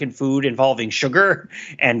American food involving sugar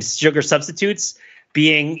and sugar substitutes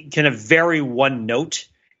being kind of very one note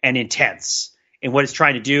and intense in what it's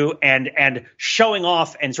trying to do, and showing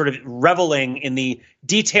off and sort of reveling in the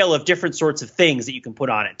detail of different sorts of things that you can put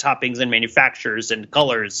on it, toppings and manufacturers and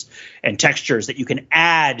colors and textures that you can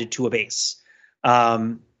add to a base.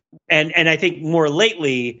 And I think more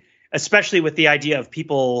lately, especially with the idea of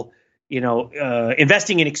people,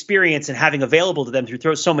 investing in experience and having available to them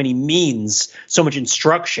through so many means, so much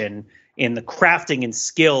instruction in the crafting and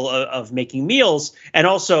skill of making meals, and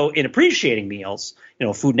also in appreciating meals.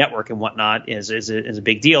 Food Network and whatnot is a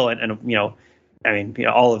big deal, and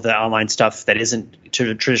all of the online stuff that isn't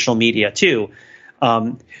traditional media too.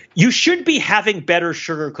 You should be having better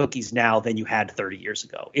sugar cookies now than you had 30 years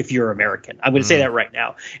ago if you're American. I'm going to say that right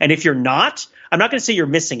now. And if you're not, I'm not going to say you're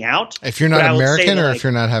missing out. If you're not American, or if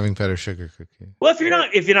you're not having better sugar cookies. Well, if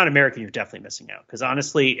you're not American, you're definitely missing out, because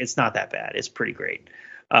honestly, it's not that bad. It's pretty great.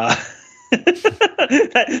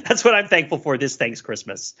 That's what I'm thankful for this thanks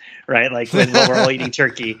Christmas, right? Like when we're all eating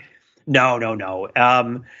turkey. No. No.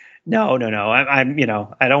 I'm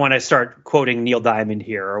I don't want to start quoting Neil Diamond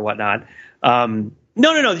here or whatnot.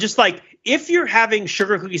 No. Just like, if you're having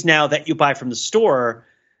sugar cookies now that you buy from the store,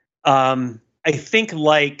 I think,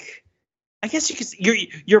 like, I guess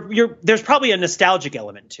you're there's probably a nostalgic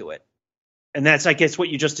element to it. And that's, I guess, what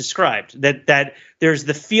you just described, that there's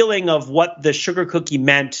the feeling of what the sugar cookie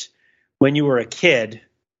meant when you were a kid,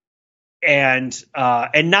 and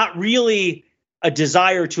not really a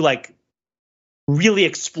desire to, like, really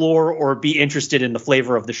explore or be interested in the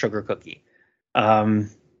flavor of the sugar cookie.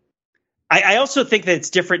 I also think that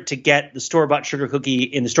it's different to get the store-bought sugar cookie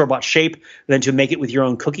in the store-bought shape than to make it with your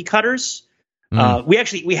own cookie cutters.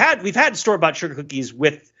 We've had store-bought sugar cookies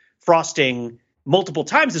with frosting multiple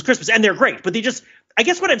times this Christmas, and they're great, but I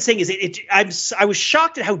guess what I'm saying is I was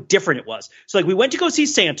shocked at how different it was. So, like, we went to go see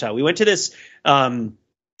Santa. We went to this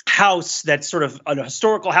house that's sort of a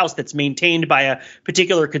historical house that's maintained by a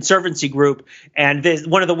particular conservancy group. And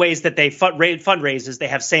one of the ways that they fundraise is they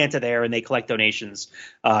have Santa there and they collect donations,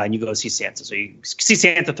 and you go see Santa. So you see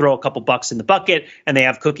Santa throw a couple bucks in the bucket, and they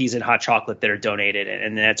have cookies and hot chocolate that are donated.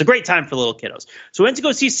 And it's a great time for little kiddos. So we went to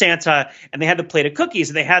go see Santa, and they had the plate of cookies,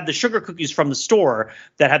 and they had the sugar cookies from the store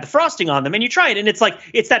that had the frosting on them. And you try it, and it's like,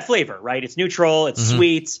 it's that flavor, right? It's neutral. It's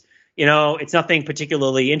sweet. It's nothing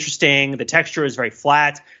particularly interesting. The texture is very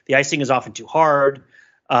flat. The icing is often too hard.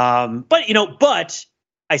 But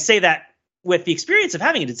I say that with the experience of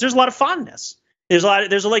having it, there's a lot of fondness. There's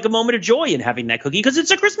a moment of joy in having that cookie, because it's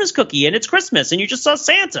a Christmas cookie and it's Christmas and you just saw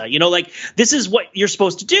Santa. This is what you're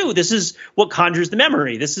supposed to do. This is what conjures the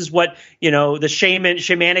memory. This is what, the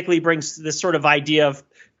shamanically brings this sort of idea of,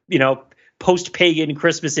 post-pagan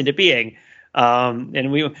Christmas into being.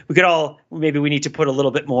 And we could all, maybe we need to put a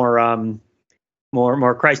little bit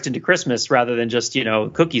more Christ into Christmas rather than just,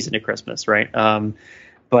 cookies into Christmas. Right.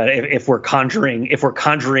 But if we're conjuring,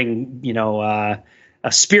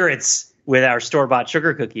 spirits with our store-bought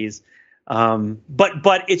sugar cookies.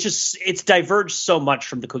 But it's diverged so much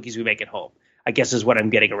from the cookies we make at home, I guess, is what I'm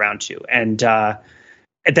getting around to. And,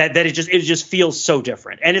 that it just feels so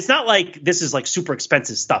different. And it's not like this is like super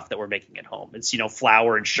expensive stuff that we're making at home. It's,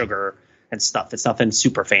 flour and sugar and stuff. It's nothing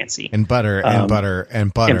super fancy. And butter and butter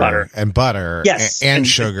and butter and butter and butter. Yes, and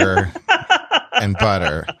sugar and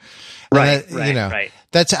butter. Right, right.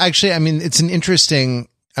 That's actually, I mean, it's an interesting.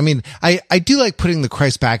 I mean, I do like putting the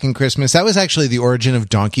Christ back in Christmas. That was actually the origin of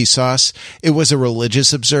donkey sauce. It was a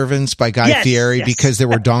religious observance by Guy Fieri because there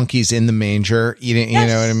were donkeys in the manger eating. You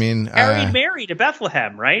know what I mean? Carried Mary to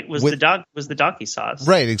Bethlehem, right? Was the donkey sauce?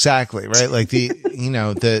 Right, exactly. Right, like the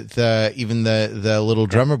even the little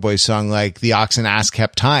drummer boy song, like the oxen ass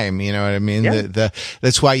kept time. You know what I mean? Yeah.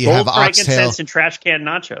 That's why you Gold, have oxtail, frankincense, and trash can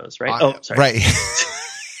nachos, right? Sorry. Right.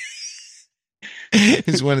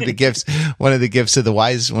 Is one of the gifts of the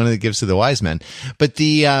wise men. But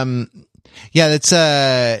that's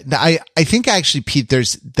I think actually, Pete,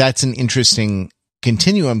 that's an interesting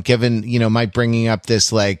continuum given, my bringing up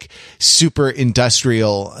this like super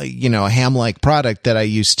industrial, ham-like product that I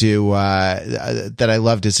used to, that I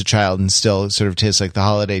loved as a child and still sort of tastes like the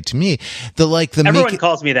holiday to me. Everyone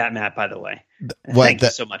calls me that, Matt, by the way. Thank you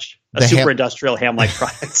so much. A super industrial ham-like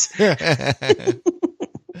product.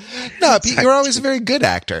 No, Pete, you're always a very good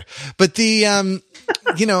actor. But the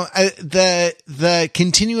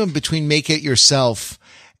continuum between make it yourself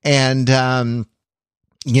and, and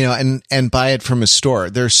buy it from a store.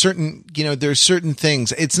 There's certain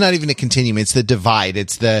things. It's not even a continuum. It's the divide.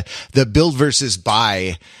 It's the build versus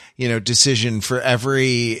buy, decision for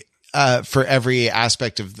every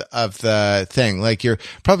aspect of the thing. Like, you're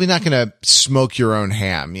probably not going to smoke your own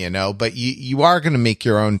ham, but you are going to make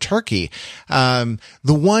your own turkey. The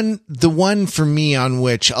one for me on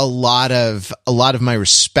which a lot of my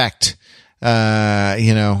respect, for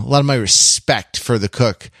the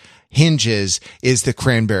cook hinges is the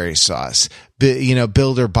cranberry sauce.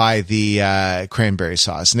 Build or buy the cranberry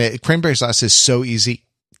sauce. And cranberry sauce is so easy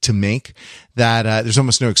to make that there's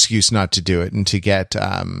almost no excuse not to do it and to get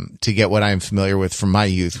what I'm familiar with from my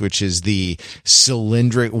youth, which is the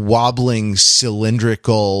wobbling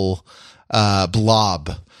cylindrical blob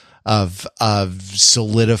of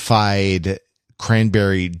solidified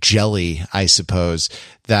cranberry jelly, I suppose,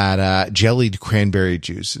 that jellied cranberry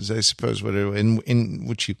juice is, I suppose, what in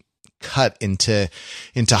which you cut into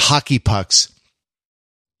hockey pucks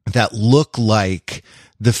that look like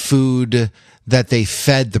the food that they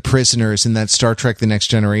fed the prisoners in that Star Trek The Next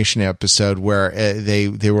Generation episode where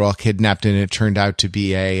they were all kidnapped, and it turned out to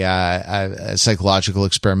be a psychological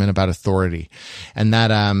experiment about authority. And that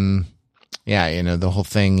the whole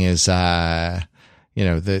thing is the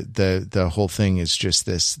whole thing is just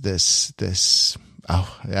this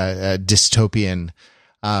dystopian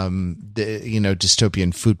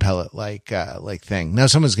dystopian food pellet like thing. Now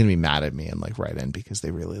someone's going to be mad at me and like write in because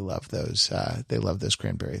they really love those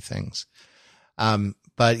cranberry things.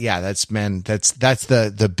 But yeah, that's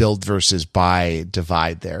the build versus buy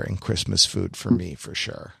divide there in Christmas food for me, for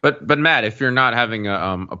sure. But Matt, if you're not having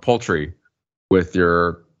a poultry with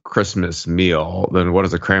your Christmas meal, then what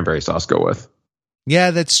does the cranberry sauce go with?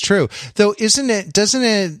 Yeah, that's true. Though, isn't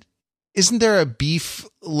there a beef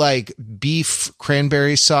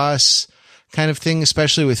cranberry sauce kind of thing,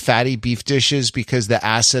 especially with fatty beef dishes, because the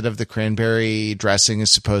acid of the cranberry dressing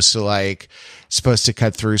is supposed to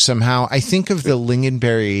cut through somehow. I think of the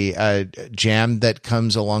lingonberry jam that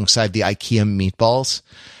comes alongside the IKEA meatballs.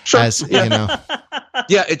 Sure. As Yeah,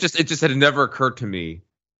 it just had never occurred to me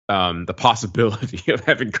the possibility of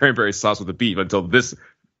having cranberry sauce with the beef until this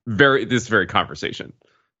very conversation.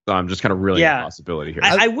 So I'm just kind of reeling the possibility here.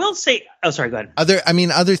 I will say, sorry, go ahead.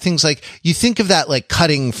 Other things, like you think of that like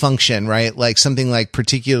cutting function, right? Like something like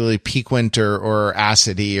particularly piquant or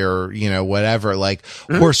acidy or, whatever, like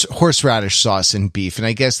horseradish sauce in beef. And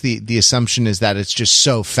I guess the assumption is that it's just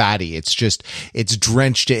so fatty. It's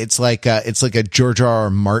drenched. It's like a George R. R.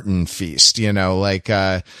 Martin feast,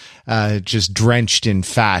 just drenched in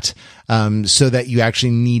fat. So that you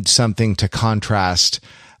actually need something to contrast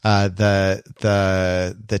the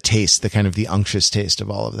taste, the kind of the unctuous taste of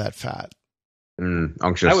all of that fat.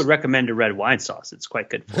 Unctuous. I would recommend a red wine sauce. It's quite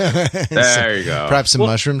good for it. There you go. Perhaps some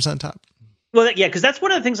mushrooms on top. Well, yeah, because that's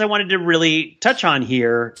one of the things I wanted to really touch on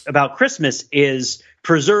here about Christmas is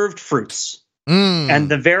preserved fruits and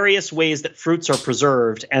the various ways that fruits are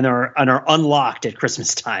preserved and are unlocked at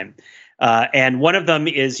Christmas time. And one of them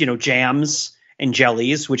is, jams and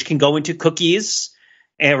jellies, which can go into cookies.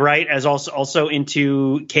 Right, as also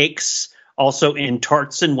into cakes, also in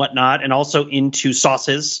tarts and whatnot, and also into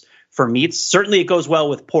sauces for meats. Certainly, it goes well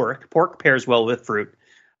with pork. Pork pairs well with fruit,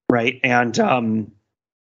 right? And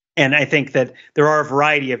I think that there are a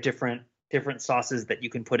variety of different sauces that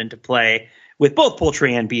you can put into play with both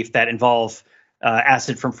poultry and beef that involve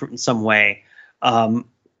acid from fruit in some way.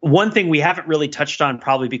 one thing we haven't really touched on,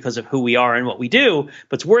 probably because of who we are and what we do,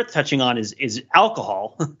 but it's worth touching on is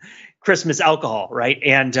alcohol, Christmas alcohol, right?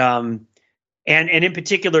 And in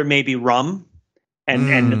particular, maybe rum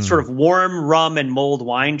and sort of warm rum and mulled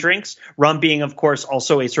wine drinks. Rum being, of course,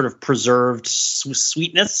 also a sort of preserved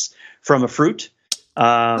sweetness from a fruit. Or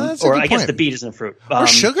I guess the beet isn't a fruit. Or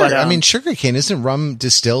sugar. But, sugarcane. Isn't rum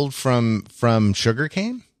distilled from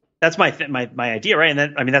sugarcane? That's my idea, right?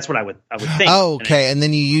 And that's what I would think. Oh, okay. And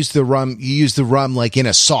then you use the rum. You use the rum like in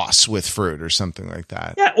a sauce with fruit or something like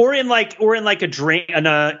that. Yeah, or in like a drink, and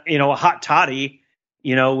a hot toddy,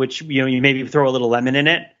 which you maybe throw a little lemon in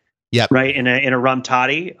it. Yep. Right, in a rum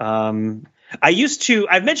toddy.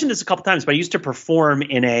 I've mentioned this a couple times, but I used to perform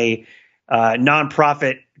in a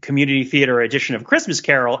nonprofit community theater edition of Christmas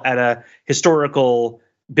Carol at a historical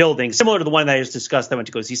building similar to the one that I just discussed. I went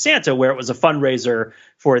to go see Santa, where it was a fundraiser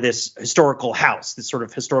for this historical house, this sort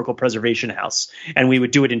of historical preservation house. And we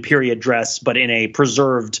would do it in period dress, but in a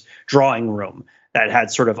preserved drawing room that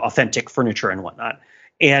had sort of authentic furniture and whatnot.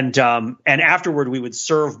 And afterward, we would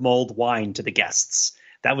serve mulled wine to the guests.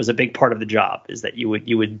 That was a big part of the job, is that you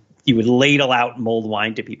would ladle out mulled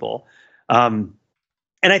wine to people.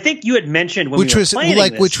 And I think you had mentioned which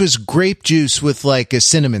was grape juice with like a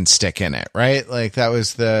cinnamon stick in it, right? Like that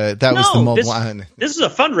was the mulled wine. This is a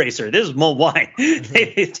fundraiser. This is mulled wine.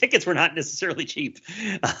 Tickets were not necessarily cheap,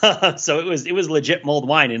 so it was legit mulled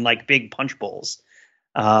wine in like big punch bowls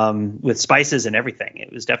with spices and everything.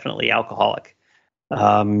 It was definitely alcoholic.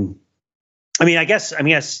 I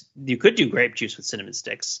guess you could do grape juice with cinnamon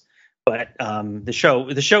sticks, but the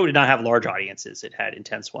show did not have large audiences. It had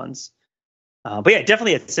intense ones. But yeah, it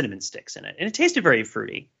definitely had cinnamon sticks in it, and it tasted very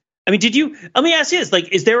fruity. I mean, let me ask you this, like,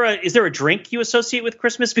 is there a drink you associate with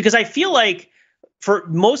Christmas? Because I feel like for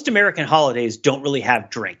most American holidays don't really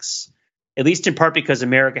have drinks, at least in part because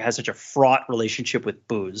America has such a fraught relationship with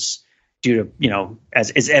booze due to,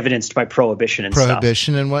 as is evidenced by prohibition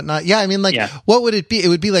and whatnot. Yeah. I mean, what would it be? It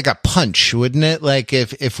would be like a punch, wouldn't it? Like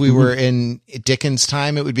if we were in Dickens'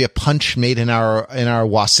 time, it would be a punch made in our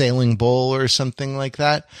wassailing bowl or something like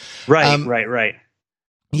that. Right. Right.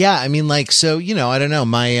 Yeah. I mean, like, so, I don't know,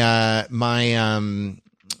 my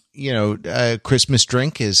Christmas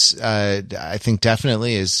drink is, I think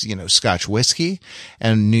definitely is, Scotch whiskey,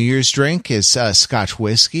 and New Year's drink is, Scotch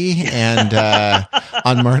whiskey. And,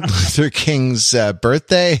 on Martin Luther King's,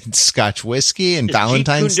 birthday, it's Scotch whiskey, and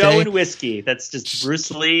Valentine's Day. And whiskey. That's just Bruce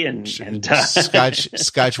Lee and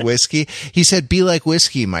Scotch whiskey. He said, be like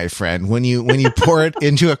whiskey, my friend. When you pour it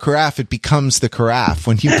into a carafe, it becomes the carafe.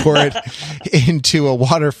 When you pour it into a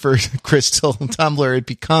Waterford crystal tumbler, it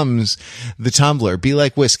becomes the tumbler. Be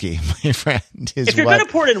like whiskey, my friend. If you're going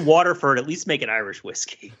to pour it in Waterford, at least make it Irish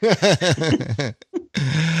whiskey.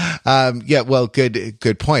 Yeah, well,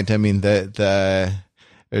 good point. I mean,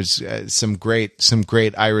 there's some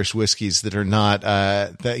great Irish whiskeys that are not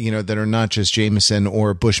that are not just Jameson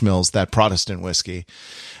or Bushmills, that Protestant whiskey.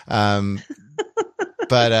 But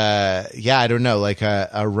yeah, I don't know, like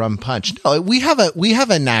a rum punch. No, we have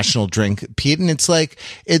a national drink, Pete, and it's like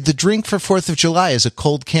the drink for 4th of July is a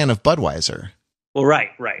cold can of Budweiser. Well, right.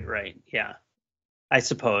 Yeah. I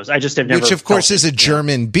suppose. I just have never. Which, of course, is a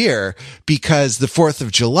German beer, because the 4th of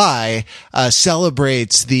July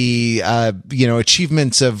celebrates the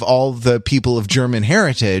achievements of all the people of German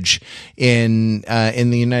heritage in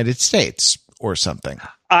the United States or something.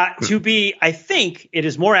 I think it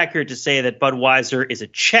is more accurate to say that Budweiser is a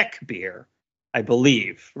Czech beer, I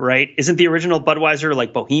believe. Right? Isn't the original Budweiser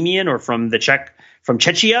like Bohemian or from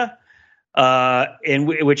Czechia?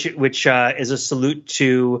 Which is a salute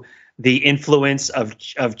to the influence of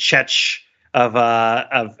Chechen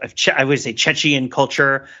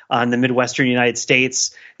culture on the Midwestern United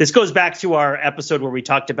States. This goes back to our episode where we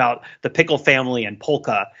talked about the pickle family and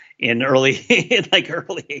polka in early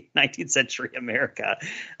 19th century America.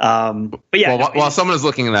 But yeah, while someone is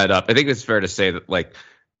looking that up, I think it's fair to say that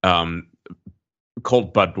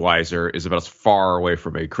cold Budweiser is about as far away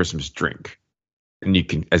from a Christmas drink and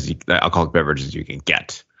alcoholic beverage as you can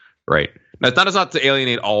get, right? Now, that is not to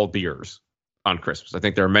alienate all beers on Christmas. I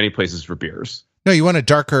think there are many places for beers. No, you want a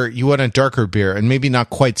darker beer, and maybe not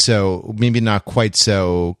quite so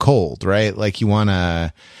cold, right? Like you want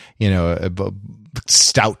a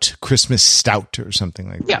stout, Christmas stout or something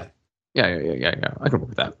like that. Yeah. I can work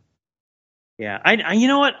with that. Yeah, I you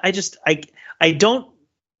know what? I don't.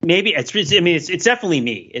 Maybe it's definitely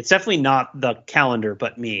me. It's definitely not the calendar,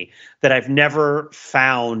 but me, that I've never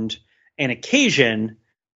found an occasion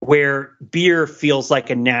where beer feels like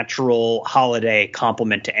a natural holiday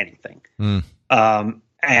complement to anything. And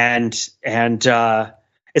it's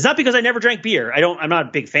not because I never drank beer. I'm not a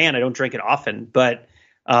big fan. I don't drink it often, but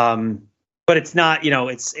But it's not,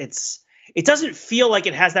 it doesn't feel like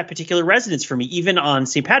it has that particular resonance for me, even on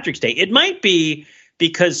St. Patrick's Day. It might be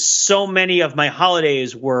because so many of my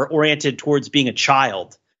holidays were oriented towards being a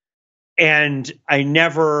child. And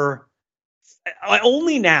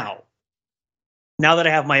only now that I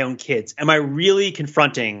have my own kids, am I really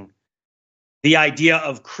confronting the idea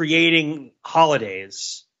of creating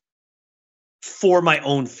holidays for my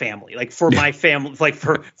own family, like for my family, like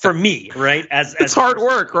for me, right? It's hard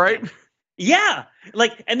work, right? Yeah.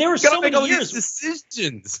 Like, and there were so many years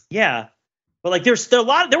decisions. Yeah. But like, there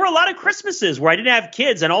were a lot of Christmases where I didn't have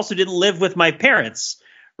kids and also didn't live with my parents.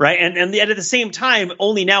 Right. And at the same time,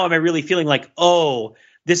 only now am I really feeling like, oh,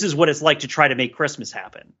 this is what it's like to try to make Christmas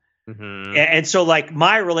happen. Mm-hmm. And so like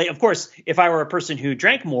of course, if I were a person who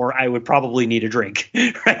drank more, I would probably need a drink,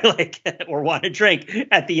 right? Like, or want a drink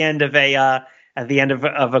at the end of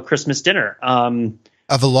a Christmas dinner.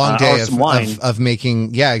 Of a long day of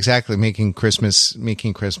making, making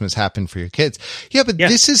Christmas happen for your kids. Yeah, but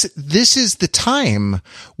this is the time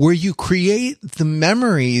where you create the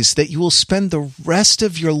memories that you will spend the rest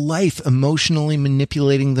of your life emotionally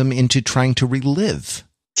manipulating them into trying to relive.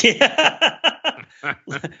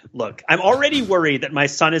 Look, I'm already worried that my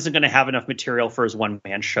son isn't going to have enough material for his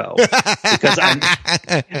one-man show because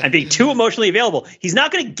I'm being too emotionally available. He's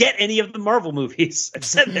not going to get any of the Marvel movies. I've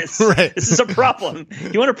said this. Right. This is a problem.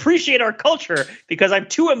 You want to appreciate our culture because I'm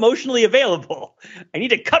too emotionally available. I need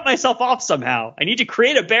to cut myself off somehow. I need to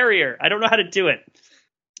create a barrier. I don't know how to do it.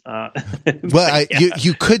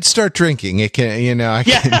 You could start drinking. It can, I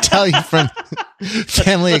can tell you from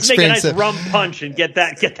family experience. Make a nice rum punch and get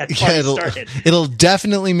that party started. It'll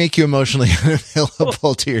definitely make you emotionally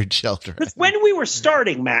unavailable to your children. When we were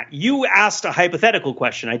starting, Matt, you asked a hypothetical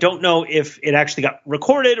question. I don't know if it actually got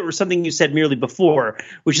recorded or something you said merely before,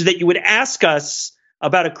 which is that you would ask us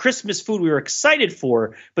about a Christmas food we were excited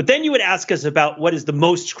for, but then you would ask us about what is the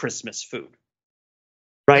most Christmas food.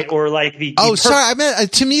 Right. Or like sorry. I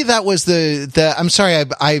meant to me that was the I'm sorry.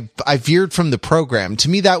 I veered from the program. To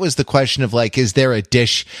me, that was the question of like, is there a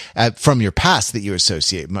dish from your past that you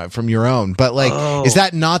associate from your own? But like, is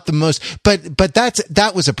that not the most, but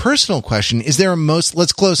that was a personal question. Is there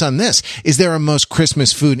let's close on this. Is there a most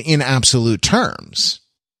Christmas food in absolute terms?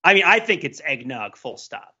 I mean, I think it's eggnog, full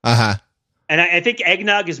stop. Uh-huh. And I think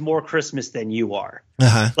eggnog is more Christmas than you are.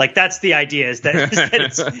 Uh-huh. Like that's the idea is that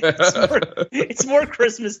it's more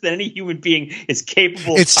Christmas than any human being is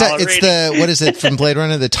capable of tolerating. It's the, what is it from Blade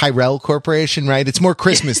Runner? The Tyrell Corporation, right? It's more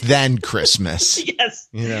Christmas than Christmas. Yes.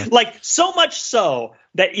 Like so much so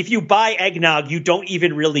that if you buy eggnog, you don't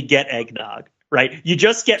even really get eggnog. Right. You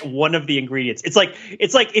just get one of the ingredients. It's like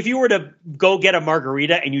if you were to go get a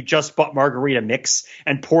margarita and you just bought margarita mix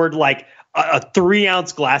and poured like a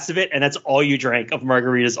 3-ounce glass of it, and that's all you drank of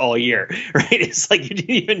margaritas all year, right? It's like you didn't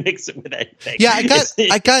even mix it with anything. Yeah,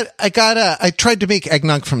 I tried to make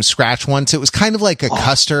eggnog from scratch once. It was kind of like a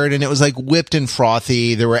custard, and it was like whipped and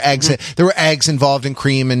frothy. There were eggs, there were eggs involved in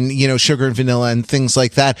cream, and sugar and vanilla and things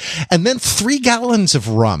like that. And then 3 gallons of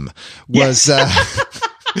rum was.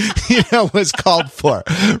 Was called for,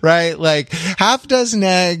 right? Like half dozen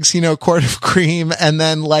eggs, a quart of cream, and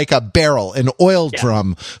then like a barrel, an oil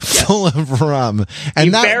drum full of rum.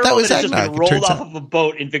 And that was just been rolled off of a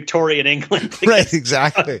boat in Victorian England. Right,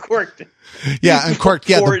 exactly. Uncorked. Yeah, uncorked.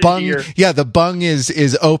 Yeah, the bung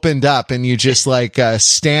is opened up and you just like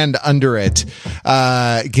stand under it,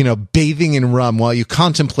 bathing in rum while you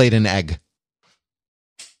contemplate an egg.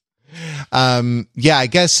 I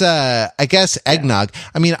guess eggnog.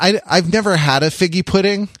 I mean, I've never had a figgy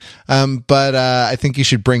pudding, but I think you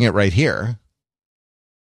should bring it right here.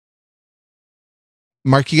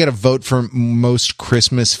 Mark, you got to vote for most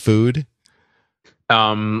Christmas food.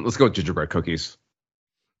 Let's go with gingerbread cookies.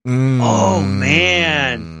 Oh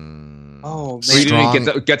man. We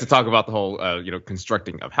didn't get to talk about the whole,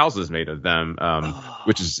 constructing of houses made of them,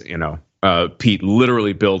 which is, Pete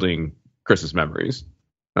literally building Christmas memories.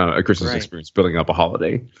 A Christmas experience, building up a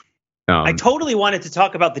holiday. I totally wanted to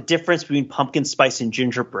talk about the difference between pumpkin spice and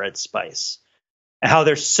gingerbread spice, and how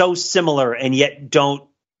they're so similar and yet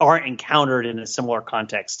aren't encountered in a similar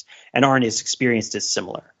context and aren't as experienced as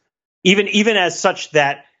similar. Even as such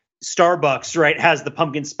that Starbucks, right, has the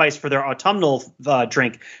pumpkin spice for their autumnal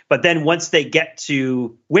drink, but then once they get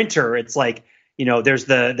to winter, it's like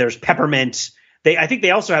there's peppermint. I think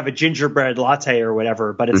they also have a gingerbread latte or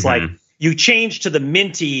whatever, but it's like. You change to the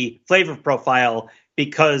minty flavor profile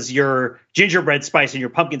because your gingerbread spice and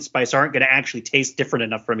your pumpkin spice aren't going to actually taste different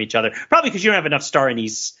enough from each other. Probably because you don't have enough star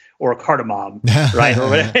anise or cardamom, right?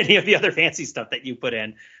 Or any of the other fancy stuff that you put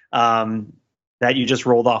in. that you just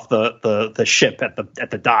rolled off the ship at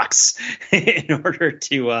the docks in order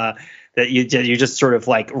to that you just sort of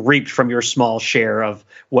like reaped from your small share of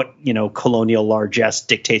what, colonial largesse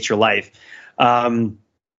dictates your life.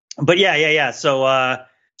 But yeah. So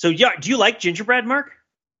yeah, do you like gingerbread, Mark?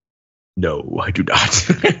 No, I do not.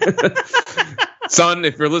 Son,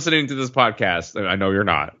 if you're listening to this podcast, I know you're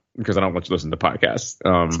not, because I don't want you to listen to podcasts.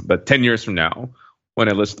 But 10 years from now, when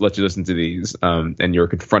I let you listen to these, and you're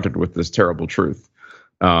confronted with this terrible truth,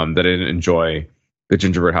 that I didn't enjoy the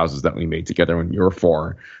gingerbread houses that we made together when you were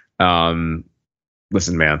 4.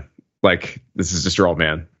 Listen, man, like, this is just your old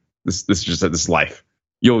man. This is just this life.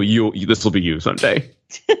 This will be you someday.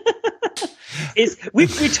 We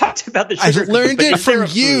talked about the sugar. I learned it from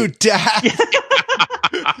you, Dad.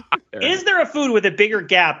 Is there a food with a bigger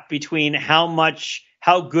gap between how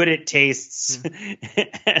good it tastes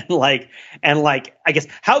and I guess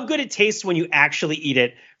how good it tastes when you actually eat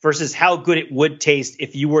it versus how good it would taste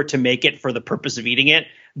if you were to make it for the purpose of eating it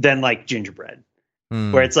than like gingerbread?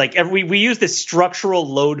 Where it's like we use this structural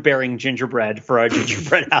load-bearing gingerbread for our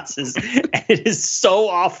gingerbread houses, and it is so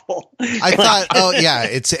awful. I thought,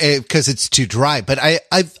 it's because it's too dry. But I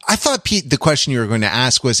thought, Pete, the question you were going to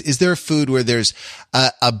ask was: is there a food where there's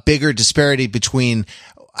a bigger disparity between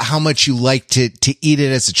how much you like to eat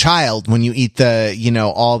it as a child when you eat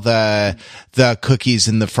all the cookies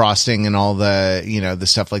and the frosting and all the the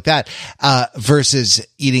stuff like that, versus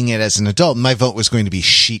eating it as an adult? My vote was going to be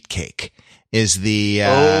sheet cake. Is the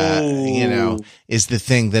is the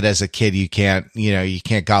thing that as a kid you can't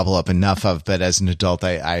gobble up enough of, but as an adult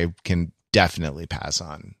I can definitely pass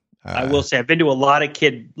on. I will say I've been to a lot of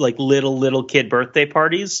little kid birthday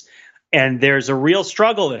parties, and there's a real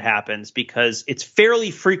struggle that happens because it's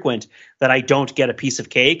fairly frequent that I don't get a piece of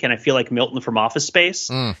cake, and I feel like Milton from Office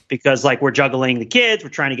Space because we're juggling the kids, we're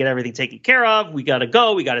trying to get everything taken care of, we gotta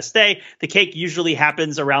go, we gotta stay. The cake usually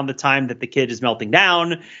happens around the time that the kid is melting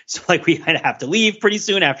down, so we have to leave pretty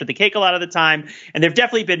soon after the cake a lot of the time. And there've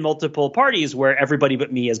definitely been multiple parties where everybody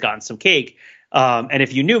but me has gotten some cake. And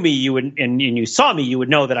if you knew me, you would, and you saw me, you would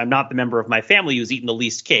know that I'm not the member of my family who's eaten the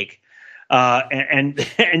least cake.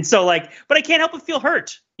 And so but I can't help but feel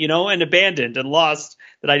hurt, and abandoned and lost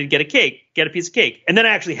that I didn't get a piece of cake. And then I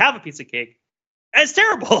actually have a piece of cake. It's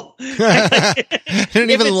terrible. I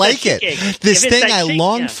don't even like it. This thing I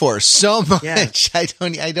longed for so much. Yeah.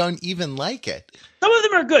 I don't even like it. Some of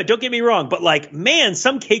them are good. Don't get me wrong. But man,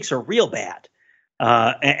 some cakes are real bad.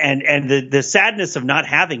 And the sadness of not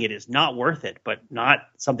having it is not worth it, but not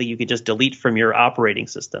something you could just delete from your operating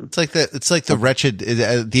system. It's like the wretched,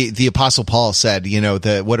 the Apostle Paul said,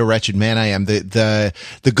 what a wretched man I am. The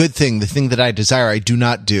good thing, the thing that I desire, I do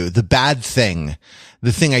not do. The bad thing,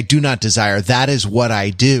 the thing I do not desire, that is what I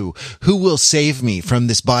do. Who will save me from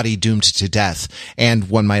this body doomed to death? And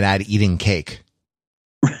one might add, eating cake.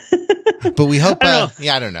 But we hope, I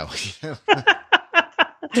don't know.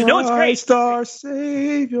 No, it's great. Christ our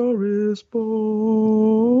Savior is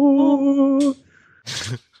born.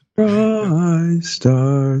 Christ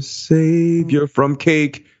our Savior from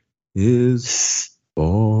cake is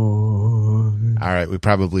born. All right, we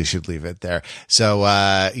probably should leave it there. So,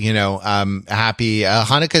 happy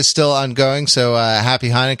Hanukkah is still ongoing. So, happy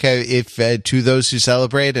Hanukkah if to those who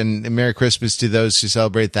celebrate, and Merry Christmas to those who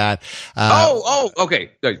celebrate that.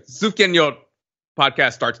 Okay. Sufjan Yod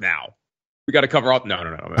podcast starts now. We got to cover all. No.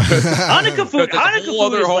 Hanukkah food.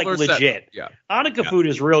 Hanukkah food is legit. Yeah. Hanukkah food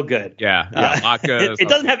is real good. Yeah. It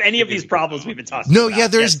doesn't have any of these problems we've been talking about. No, yeah,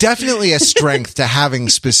 there's definitely a strength to having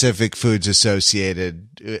specific foods associated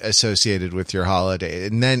with your holiday,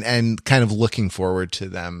 and kind of looking forward to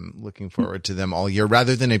them all year,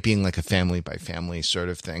 rather than it being like a family by family sort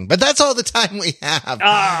of thing. But that's all the time we have.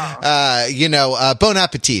 Bon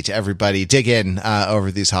appetit, everybody. Dig in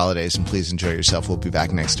over these holidays, and please enjoy yourself. We'll be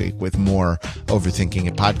back next week with more Overthinking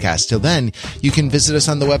It podcast. Till then, you can visit us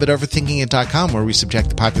on the web at overthinkingit.com, where we subject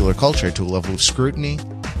the popular culture to a level of scrutiny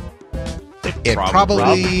it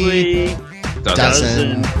probably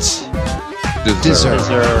doesn't deserve.